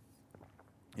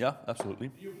 Yeah, absolutely.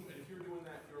 And if you're doing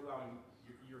that, you're allowing,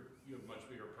 you have much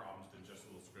bigger problems than just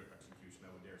a little script execution,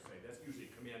 I would dare say. That's usually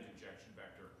a command injection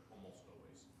vector, almost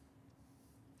always.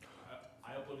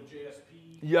 I upload a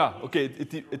JSP. Yeah, okay,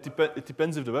 it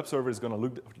depends if the web server is going to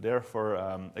look there for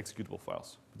executable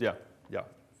files. But yeah,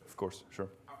 of course, sure.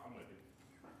 I'm with you.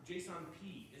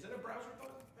 JSONP, is that a browser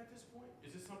bug at this point?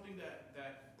 Is this something that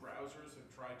browsers have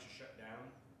tried to shut down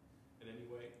in any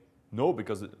way? No,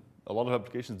 because a lot of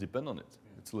applications depend on it.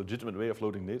 It's a legitimate way of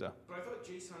loading data. But I thought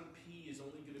JSONP is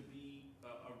only going to be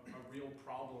a real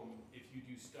problem if you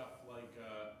do stuff like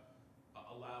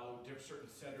allow certain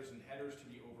setters and headers to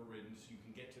be overridden so you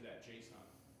can get to that JSON.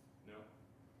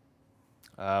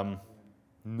 No?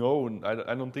 No,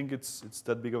 I don't think it's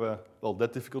that big of a, well,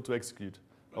 that difficult to execute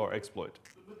or exploit.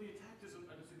 But the attack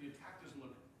doesn't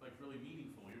look like really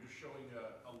meaningful. You're just showing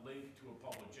a link to a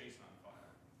public JSON file.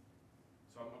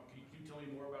 So can you tell me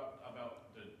more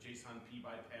about the JSONP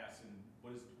bypass and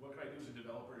what can I do as a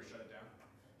developer to shut it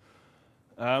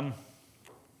down?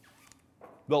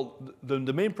 Well,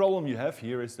 the main problem you have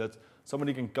here is that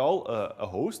somebody can call a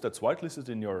host that's whitelisted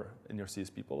in your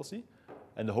CSP policy,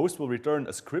 and the host will return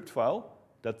a script file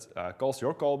that calls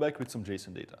your callback with some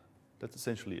JSON data. That's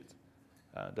essentially it.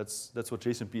 That's what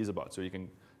JSONP is about. So you can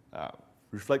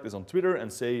reflect this on Twitter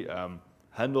and say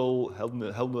handle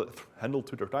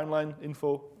Twitter timeline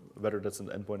info. Whether that's an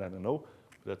endpoint, I don't know.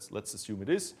 Let's assume it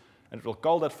is. And it will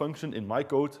call that function in my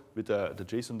code with the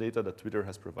JSON data that Twitter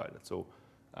has provided. So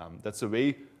that's a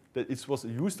way that it was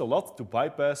used a lot to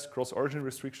bypass cross-origin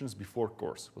restrictions before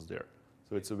CORS was there.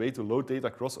 So it's a way to load data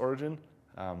cross-origin,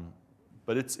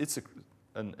 but it's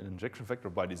an injection vector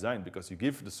by design, because you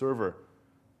give the server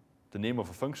the name of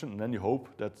a function and then you hope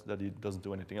that it doesn't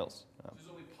do anything else. It's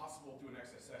only possible to do an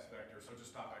XSS vector, so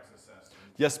just stop XSS.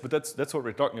 Yes, but that's what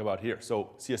we're talking about here.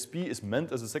 So CSP is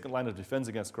meant as a second line of defense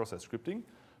against cross-site scripting.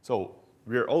 So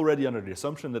we're already under the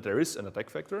assumption that there is an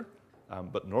attack vector,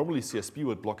 but normally CSP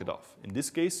would block it off. In this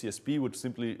case, CSP would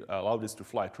simply allow this to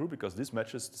fly through because this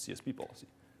matches the CSP policy.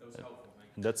 That was helpful, thank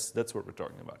you. And that's what we're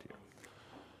talking about here.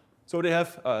 So they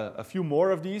have a few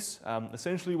more of these.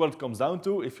 Essentially what it comes down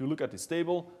to, if you look at this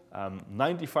table,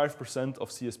 95% of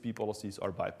CSP policies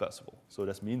are bypassable. So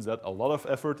this means that a lot of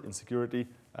effort in security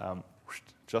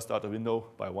just out the window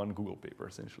by one Google paper,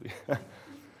 essentially.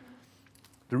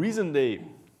 The reason they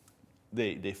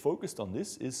focused on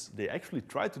this is they actually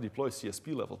tried to deploy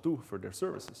CSP level 2 for their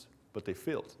services, but they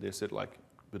failed. They said, like,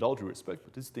 with all due respect,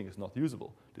 but this thing is not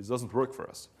usable. This doesn't work for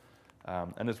us.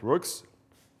 And it works.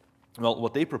 Well,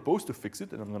 what they proposed to fix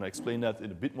it, and I'm going to explain that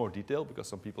in a bit more detail because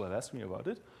some people have asked me about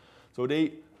it. So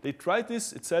they tried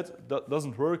this, it said that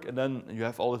doesn't work, and then you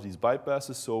have all of these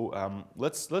bypasses. So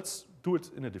let's do it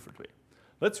in a different way.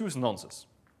 Let's use nonces.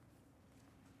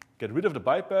 Get rid of the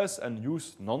bypass and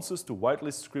use nonces to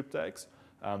whitelist script tags,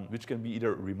 which can be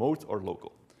either remote or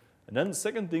local. And then the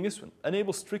second thing is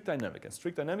enable strict dynamic. And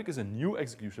strict dynamic is a new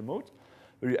execution mode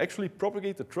where you actually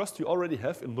propagate the trust you already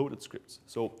have in loaded scripts.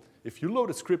 So if you load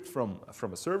a script from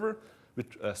a server with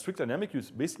strict dynamic, you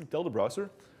basically tell the browser,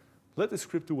 let the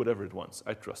script do whatever it wants.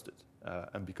 I trust it.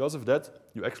 And because of that,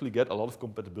 you actually get a lot of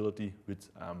compatibility with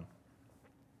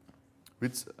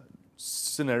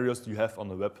scenarios you have on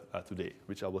the web today,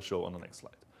 which I will show on the next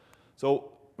slide.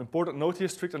 So important note here,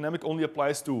 strict dynamic only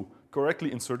applies to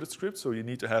correctly inserted scripts, so you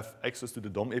need to have access to the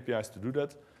DOM APIs to do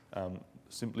that.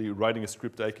 Simply writing a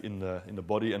script tag in the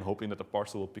body and hoping that the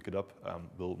parser will pick it up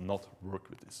will not work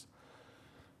with this.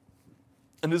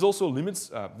 And this also limits,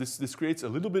 this creates a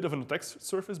little bit of an attack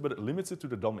surface, but it limits it to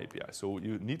the DOM API. So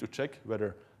you need to check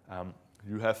whether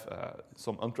you have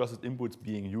some untrusted inputs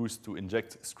being used to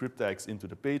inject script tags into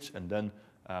the page, and then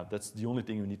that's the only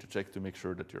thing you need to check to make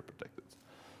sure that you're protected.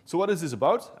 So what is this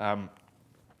about?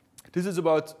 This is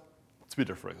about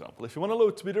Twitter, for example. If you want to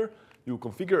load Twitter, you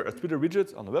configure a Twitter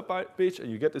widget on the web page, and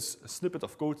you get this snippet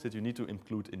of code that you need to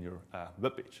include in your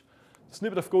web page. The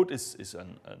snippet of code is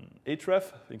an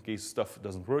href. In case stuff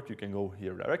doesn't work, you can go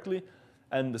here directly.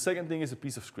 And the second thing is a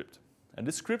piece of script. And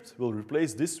this script will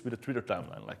replace this with a Twitter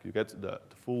timeline. Like you get the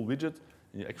full widget,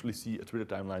 and you actually see a Twitter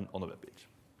timeline on the web page.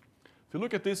 If you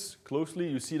look at this closely,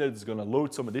 you see that it's going to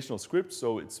load some additional scripts.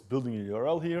 So it's building a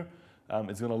URL here.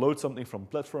 It's going to load something from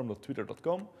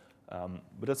platform.twitter.com.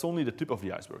 But that's only the tip of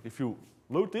the iceberg. If you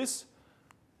load this,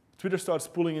 Twitter starts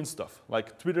pulling in stuff,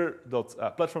 like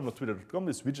platform.twitter.com,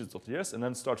 this widgets.js, and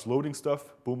then starts loading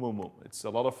stuff, boom, boom, boom. It's a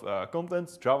lot of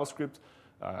content, JavaScript,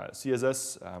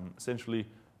 CSS. Essentially,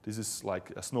 this is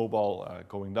like a snowball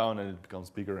going down, and it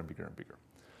becomes bigger and bigger and bigger.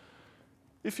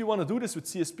 If you want to do this with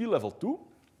CSP level 2,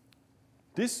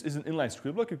 this is an inline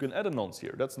script block. You can add a nonce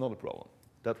here. That's not a problem.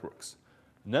 That works.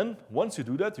 And then once you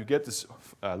do that, you get this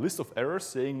list of errors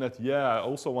saying that, yeah, I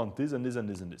also want this and this and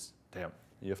this and this. Damn,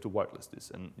 you have to whitelist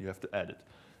this and you have to add it.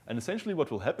 And essentially what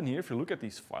will happen here, if you look at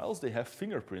these files, they have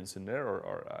fingerprints in there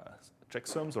or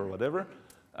checksums or whatever.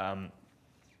 And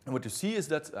what you see is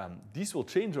that these will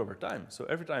change over time. So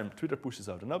every time Twitter pushes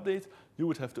out an update, you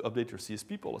would have to update your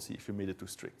CSP policy if you made it too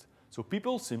strict. So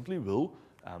people simply will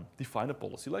define a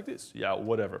policy like this. Yeah,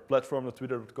 whatever,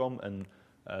 platform.twitter.com and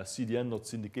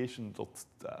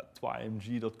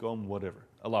cdn.syndication.twimg.com, whatever.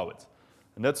 Allow it.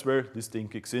 And that's where this thing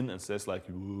kicks in and says like,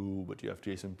 ooh, but you have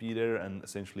JSONP there, and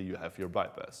essentially you have your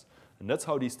bypass. And that's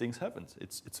how these things happen.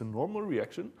 It's a normal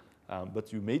reaction,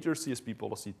 but you made your CSP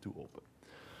policy too open.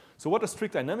 So what does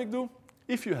strict dynamic do?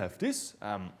 If you have this,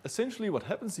 essentially what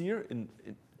happens here, in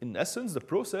essence, the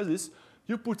process is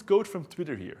you put code from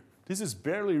Twitter here. This is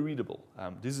barely readable.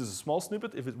 This is a small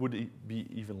snippet. If it would be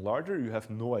even larger, you have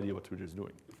no idea what Twitter is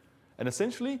doing. And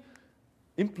essentially,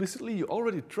 implicitly, you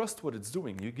already trust what it's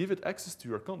doing. You give it access to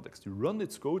your context. You run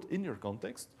its code in your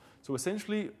context. So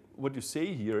essentially, what you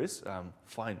say here is,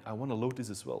 fine, I want to load this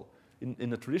as well.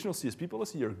 In a traditional CSP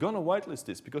policy, you're going to whitelist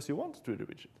this because you want a Twitter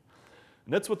widget.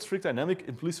 And that's what strict dynamic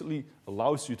implicitly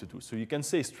allows you to do. So you can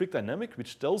say strict dynamic,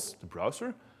 which tells the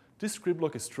browser, this script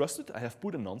block is trusted. I have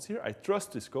put a nonce here. I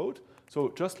trust this code.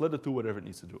 So just let it do whatever it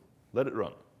needs to do. Let it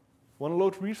run. Want to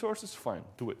load resources? Fine,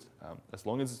 do it. As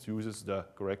long as it uses the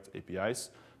correct APIs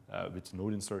with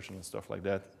node insertion and stuff like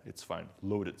that, it's fine.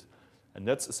 Load it. And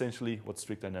that's essentially what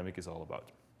strict dynamic is all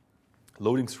about.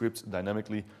 Loading scripts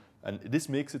dynamically, and this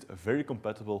makes it very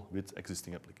compatible with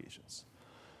existing applications.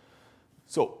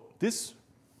 So this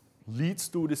leads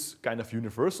to this kind of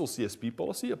universal CSP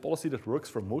policy, a policy that works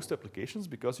for most applications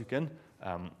because you can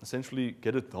essentially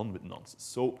get it done with nonces.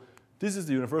 So This is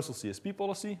the universal CSP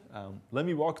policy. Let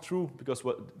me walk through, because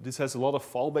this has a lot of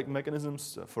fallback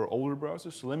mechanisms for older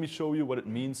browsers. So let me show you what it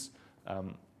means.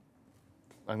 I'm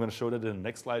going to show that in the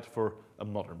next slide for a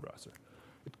modern browser.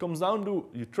 It comes down to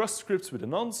you trust scripts with the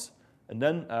nonce, and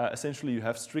then essentially you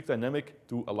have strict dynamic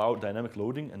to allow dynamic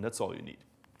loading, and that's all you need.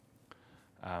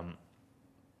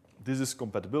 This is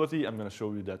compatibility. I'm going to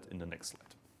show you that in the next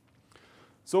slide.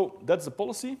 So that's the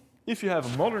policy. If you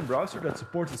have a modern browser that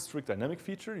supports a strict dynamic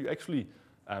feature, you actually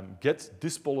get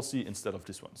this policy instead of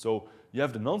this one. So you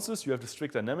have the nonces, you have the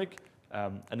strict dynamic,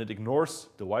 and it ignores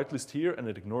the whitelist here, and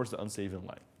it ignores the unsafe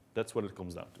inline. That's what it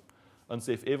comes down to.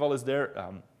 Unsafe eval is there.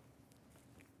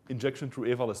 Injection through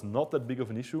eval is not that big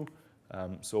of an issue,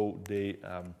 so they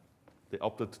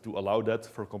opted to allow that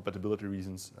for compatibility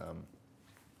reasons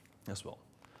as well.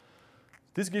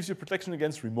 This gives you protection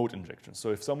against remote injection. So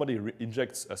if somebody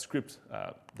injects a script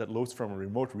that loads from a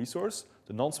remote resource,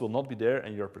 the nonce will not be there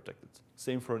and you're protected.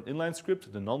 Same for an inline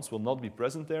script, the nonce will not be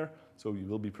present there, so you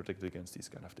will be protected against these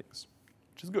kind of things,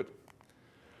 which is good.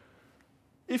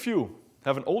 If you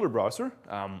have an older browser,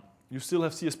 you still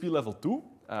have CSP level 2.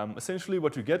 Essentially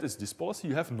what you get is this policy.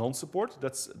 You have non-support,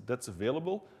 that's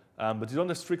available, but you don't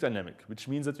have strict dynamic, which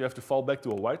means that you have to fall back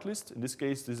to a whitelist. In this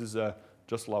case, this is a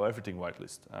just allow everything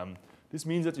whitelist. This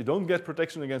means that you don't get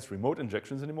protection against remote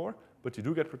injections anymore, but you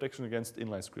do get protection against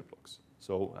inline script locks.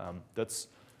 So that's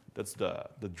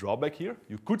the drawback here.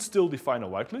 You could still define a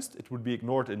whitelist. It would be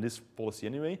ignored in this policy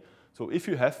anyway. So if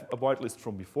you have a whitelist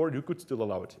from before, you could still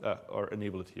allow it or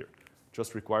enable it here.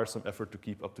 Just requires some effort to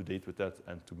keep up to date with that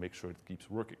and to make sure it keeps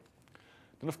working.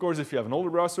 Then of course, if you have an older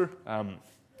browser,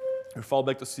 you fall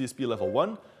back to CSP level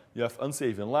 1, you have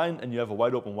unsafe inline, and you have a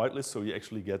wide open whitelist, so you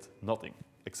actually get nothing,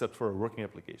 except for a working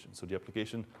application. So the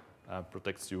application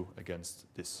protects you against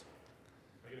this.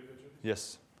 Can I get a picture?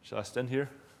 Yes. Shall I stand here?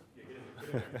 Yeah,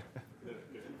 get in.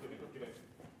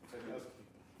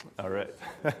 All right.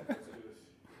 Let's do this.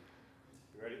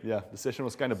 You ready? Yeah, the session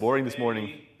was kind of boring this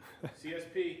morning.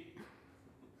 CSP.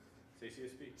 Say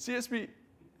CSP. CSP.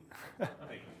 Thank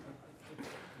you.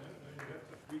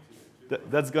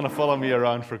 That's going to follow me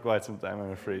around for quite some time,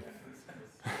 I'm afraid.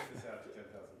 This out to 10,000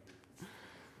 people.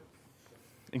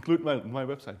 Include my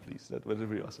website, please. That would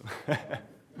be awesome.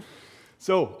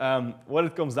 So what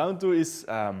it comes down to is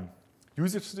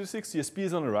usage statistics. CSP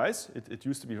is on the rise. It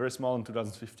used to be very small in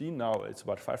 2015. Now it's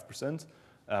about 5%.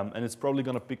 And it's probably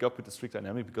going to pick up with the strict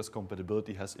dynamic because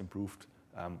compatibility has improved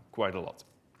quite a lot.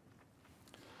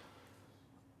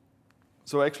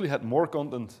 So I actually had more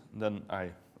content than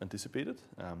I anticipated.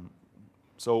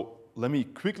 So let me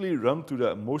quickly run to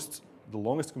the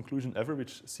longest conclusion ever,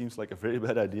 which seems like a very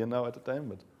bad idea now at the time.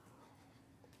 But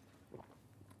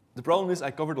the problem is I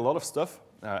covered a lot of stuff.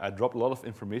 I dropped a lot of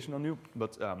information on you,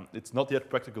 but it's not yet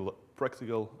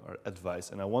practical or advice.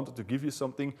 And I wanted to give you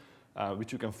something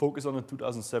which you can focus on in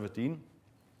 2017.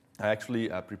 I actually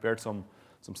prepared some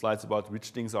slides about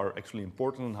which things are actually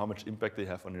important and how much impact they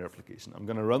have on your application. I'm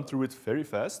going to run through it very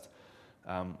fast.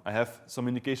 I have some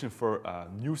indication for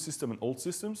new system and old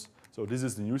systems. So this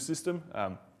is the new system.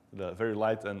 The very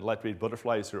light and lightweight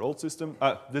butterfly is your old system.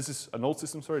 This is an old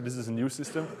system, sorry. This is a new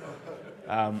system.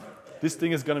 This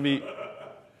thing is going to be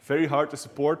very hard to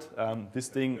support. This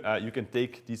thing, you can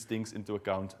take these things into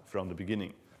account from the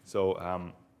beginning.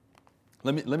 So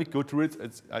let me go through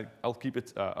it. I'll keep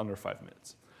it under 5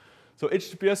 minutes. So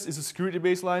HTTPS is a security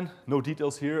baseline. No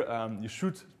details here. You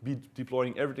should be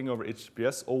deploying everything over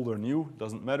HTTPS, old or new,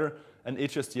 doesn't matter. And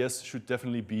HSTS should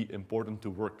definitely be important to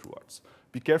work towards.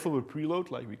 Be careful with preload,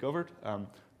 like we covered.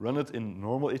 Run it in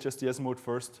normal HSTS mode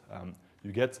first.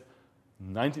 You get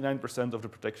 99% of the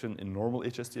protection in normal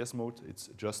HSTS mode. It's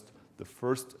just the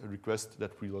first request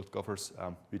that preload covers,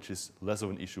 which is less of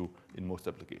an issue in most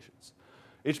applications.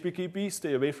 HPKP,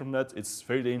 stay away from that. It's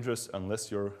very dangerous unless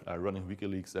you're running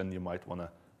WikiLeaks, then you might want to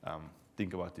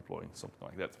think about deploying something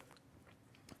like that.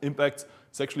 Impact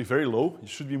is actually very low. You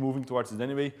should be moving towards it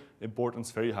anyway.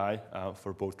 Importance very high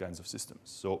for both kinds of systems.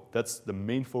 So that's the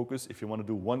main focus. If you want to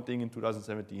do one thing in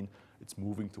 2017, it's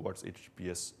moving towards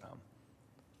HTTPS,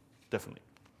 definitely.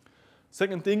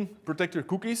 Second thing, protect your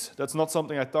cookies. That's not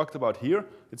something I talked about here.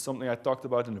 It's something I talked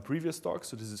about in the previous talk.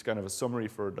 So this is kind of a summary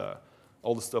for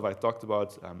all the stuff I talked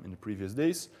about in the previous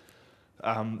days.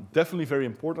 Definitely very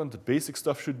important. The basic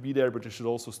stuff should be there, but you should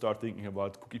also start thinking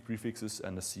about cookie prefixes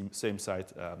and the same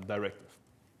site directive.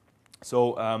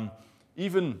 So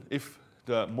even if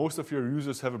most of your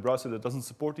users have a browser that doesn't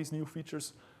support these new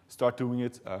features, start doing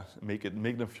it,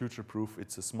 make them future-proof.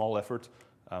 It's a small effort,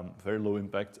 very low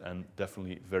impact, and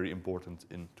definitely very important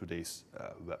in today's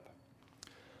web.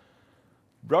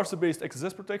 Browser-based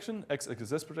XSS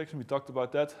protection, we talked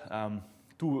about that.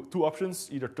 two options.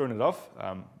 Either turn it off,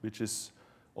 which is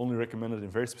only recommended in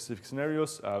very specific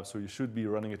scenarios, so you should be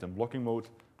running it in blocking mode.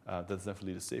 That's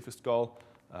definitely the safest call.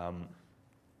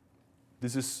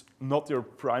 This is not your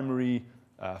primary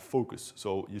focus.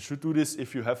 So you should do this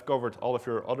if you have covered all of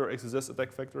your other XSS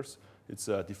attack vectors. It's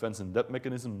a defense in depth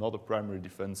mechanism, not a primary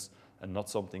defense, and not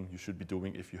something you should be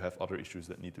doing if you have other issues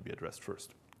that need to be addressed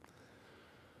first.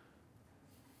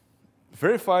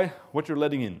 Verify what you're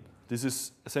letting in. This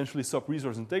is essentially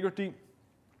sub-resource integrity.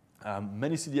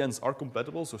 Many CDNs are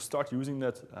compatible, so start using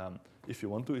that if you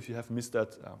want to. If you have missed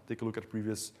that, take a look at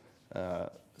previous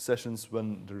sessions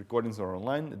when the recordings are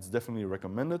online. It's definitely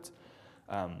recommended.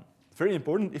 Very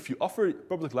important, if you offer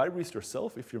public libraries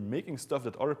yourself, if you're making stuff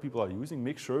that other people are using,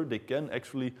 make sure they can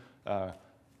actually,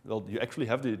 well, you actually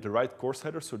have the right course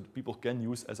header so that people can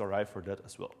use SRI for that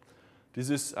as well. This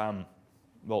is,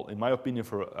 well, in my opinion,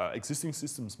 for existing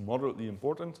systems, moderately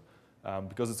important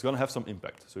because it's going to have some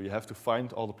impact. So you have to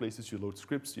find all the places you load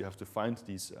scripts, you have to find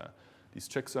these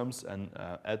checksums and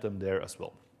add them there as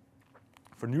well.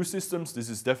 For new systems, this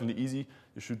is definitely easy.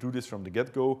 You should do this from the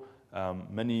get-go.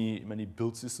 Many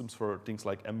build systems for things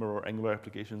like Ember or Angular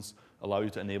applications allow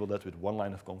you to enable that with one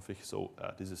line of config, so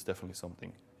this is definitely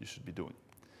something you should be doing.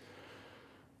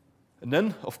 And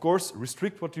then, of course,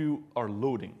 restrict what you are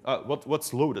loading,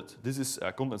 what's loaded. This is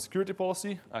a content security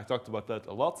policy. I talked about that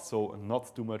a lot, so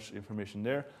not too much information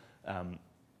there.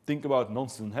 Think about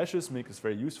nonce hashes, make this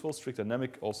very useful. Strict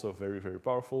dynamic, also very, very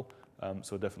powerful,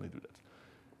 so definitely do that.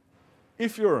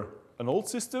 If you're an old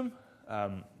system,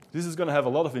 this is going to have a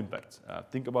lot of impact.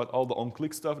 Think about all the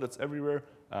on-click stuff that's everywhere.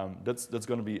 That's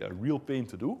going to be a real pain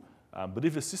to do. But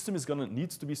if a system is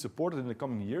needs to be supported in the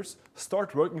coming years,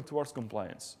 start working towards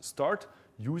compliance. Start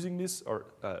using this or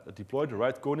deploy the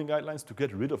right coding guidelines to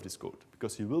get rid of this code,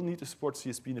 because you will need to support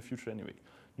CSP in the future anyway.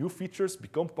 New features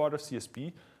become part of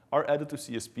CSP, are added to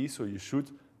CSP, so you should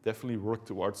definitely work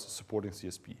towards supporting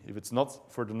CSP. If it's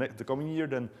not for the coming year,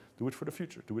 then do it for the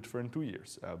future. Do it for in 2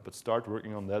 years. But start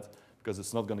working on that, because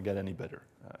it's not going to get any better,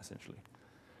 essentially.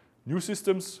 New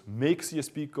systems make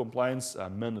CSP compliance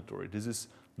mandatory. This is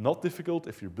not difficult.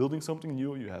 If you're building something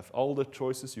new, you have all the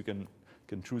choices. You can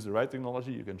choose the right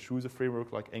technology. You can choose a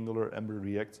framework like Angular, Ember,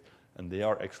 React, and they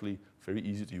are actually very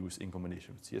easy to use in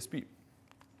combination with CSP.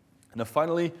 And then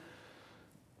finally,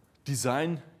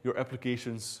 design your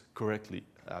applications correctly.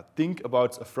 Think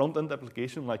about a front-end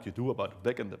application like you do about a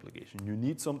back-end application. You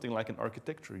need something like an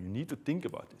architecture. You need to think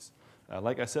about this.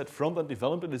 Like I said, front-end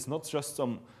development is not just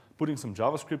putting some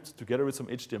JavaScript together with some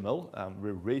HTML.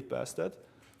 We're way past that.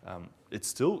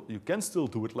 You can still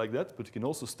do it like that, but you can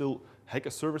also still hack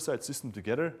a server-side system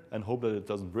together and hope that it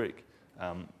doesn't break.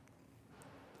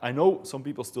 I know some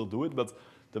people still do it, but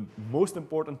the most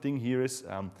important thing here is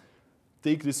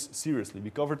take this seriously.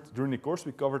 During the course,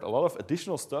 we covered a lot of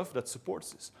additional stuff that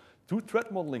supports this. Do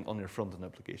threat modeling on your front-end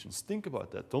applications. Think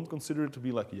about that. Don't consider it to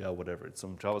be like, yeah, whatever, it's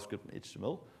some JavaScript and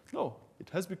HTML. No, it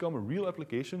has become a real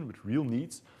application with real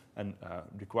needs and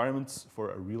requirements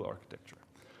for a real architecture.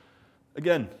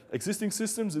 Again, existing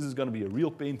systems, this is going to be a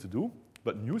real pain to do,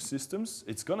 but new systems,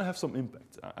 it's going to have some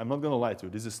impact. I'm not going to lie to you.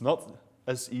 This is not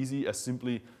as easy as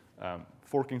simply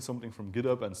forking something from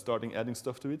GitHub and starting adding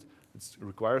stuff to it. It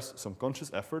requires some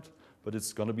conscious effort, but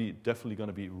it's definitely going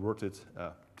to be worth it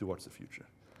towards the future.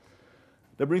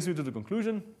 That brings me to the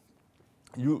conclusion.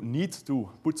 You need to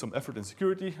put some effort in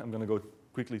security. I'm going to go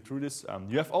quickly through this.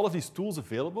 You have all of these tools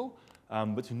available,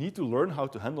 but you need to learn how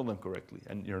to handle them correctly.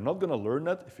 And you're not going to learn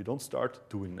that if you don't start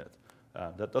doing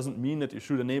that. That doesn't mean that you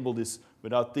should enable this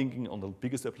without thinking on the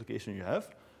biggest application you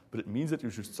have, but it means that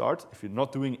you should start, if you're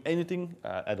not doing anything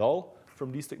at all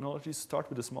from these technologies, start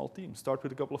with a small team. Start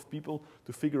with a couple of people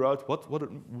to figure out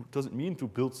what does it mean to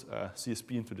build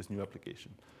CSP into this new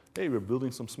application. Hey, we're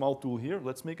building some small tool here.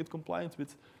 Let's make it compliant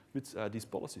with these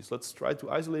policies. Let's try to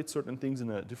isolate certain things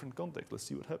in a different context. Let's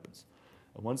see what happens.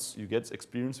 And once you get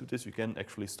experience with this, you can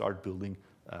actually start building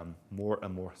more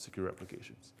and more secure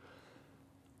applications.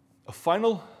 A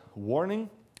final warning,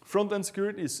 front-end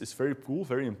security is very cool,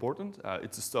 very important.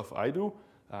 It's the stuff I do,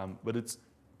 but it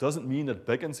doesn't mean that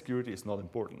back-end security is not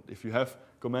important. If you have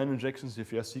command injections,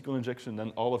 if you have SQL injection, then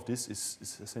all of this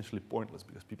is essentially pointless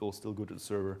because people still go to the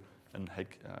server and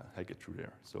hack it through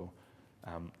there. So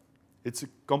it's a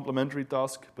complementary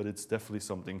task, but it's definitely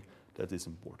something that is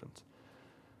important.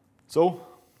 So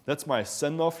that's my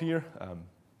send-off here.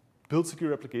 Build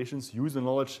secure applications, use the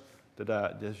knowledge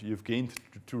that you've gained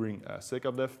during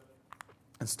secappdev,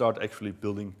 and start actually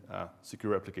building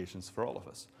secure applications for all of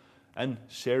us. And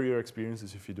share your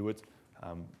experiences if you do it.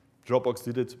 Dropbox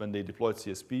did it when they deployed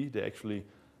CSP. They actually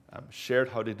shared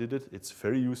how they did it. It's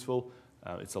very useful.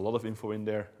 It's a lot of info in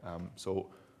there. So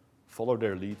follow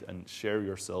their lead and share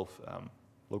yourself,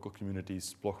 local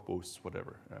communities, blog posts,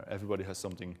 whatever. Everybody has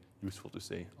something useful to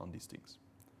say on these things.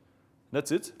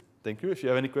 That's it. Thank you. If you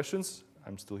have any questions,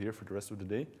 I'm still here for the rest of the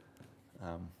day.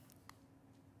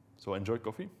 So enjoy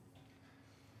coffee.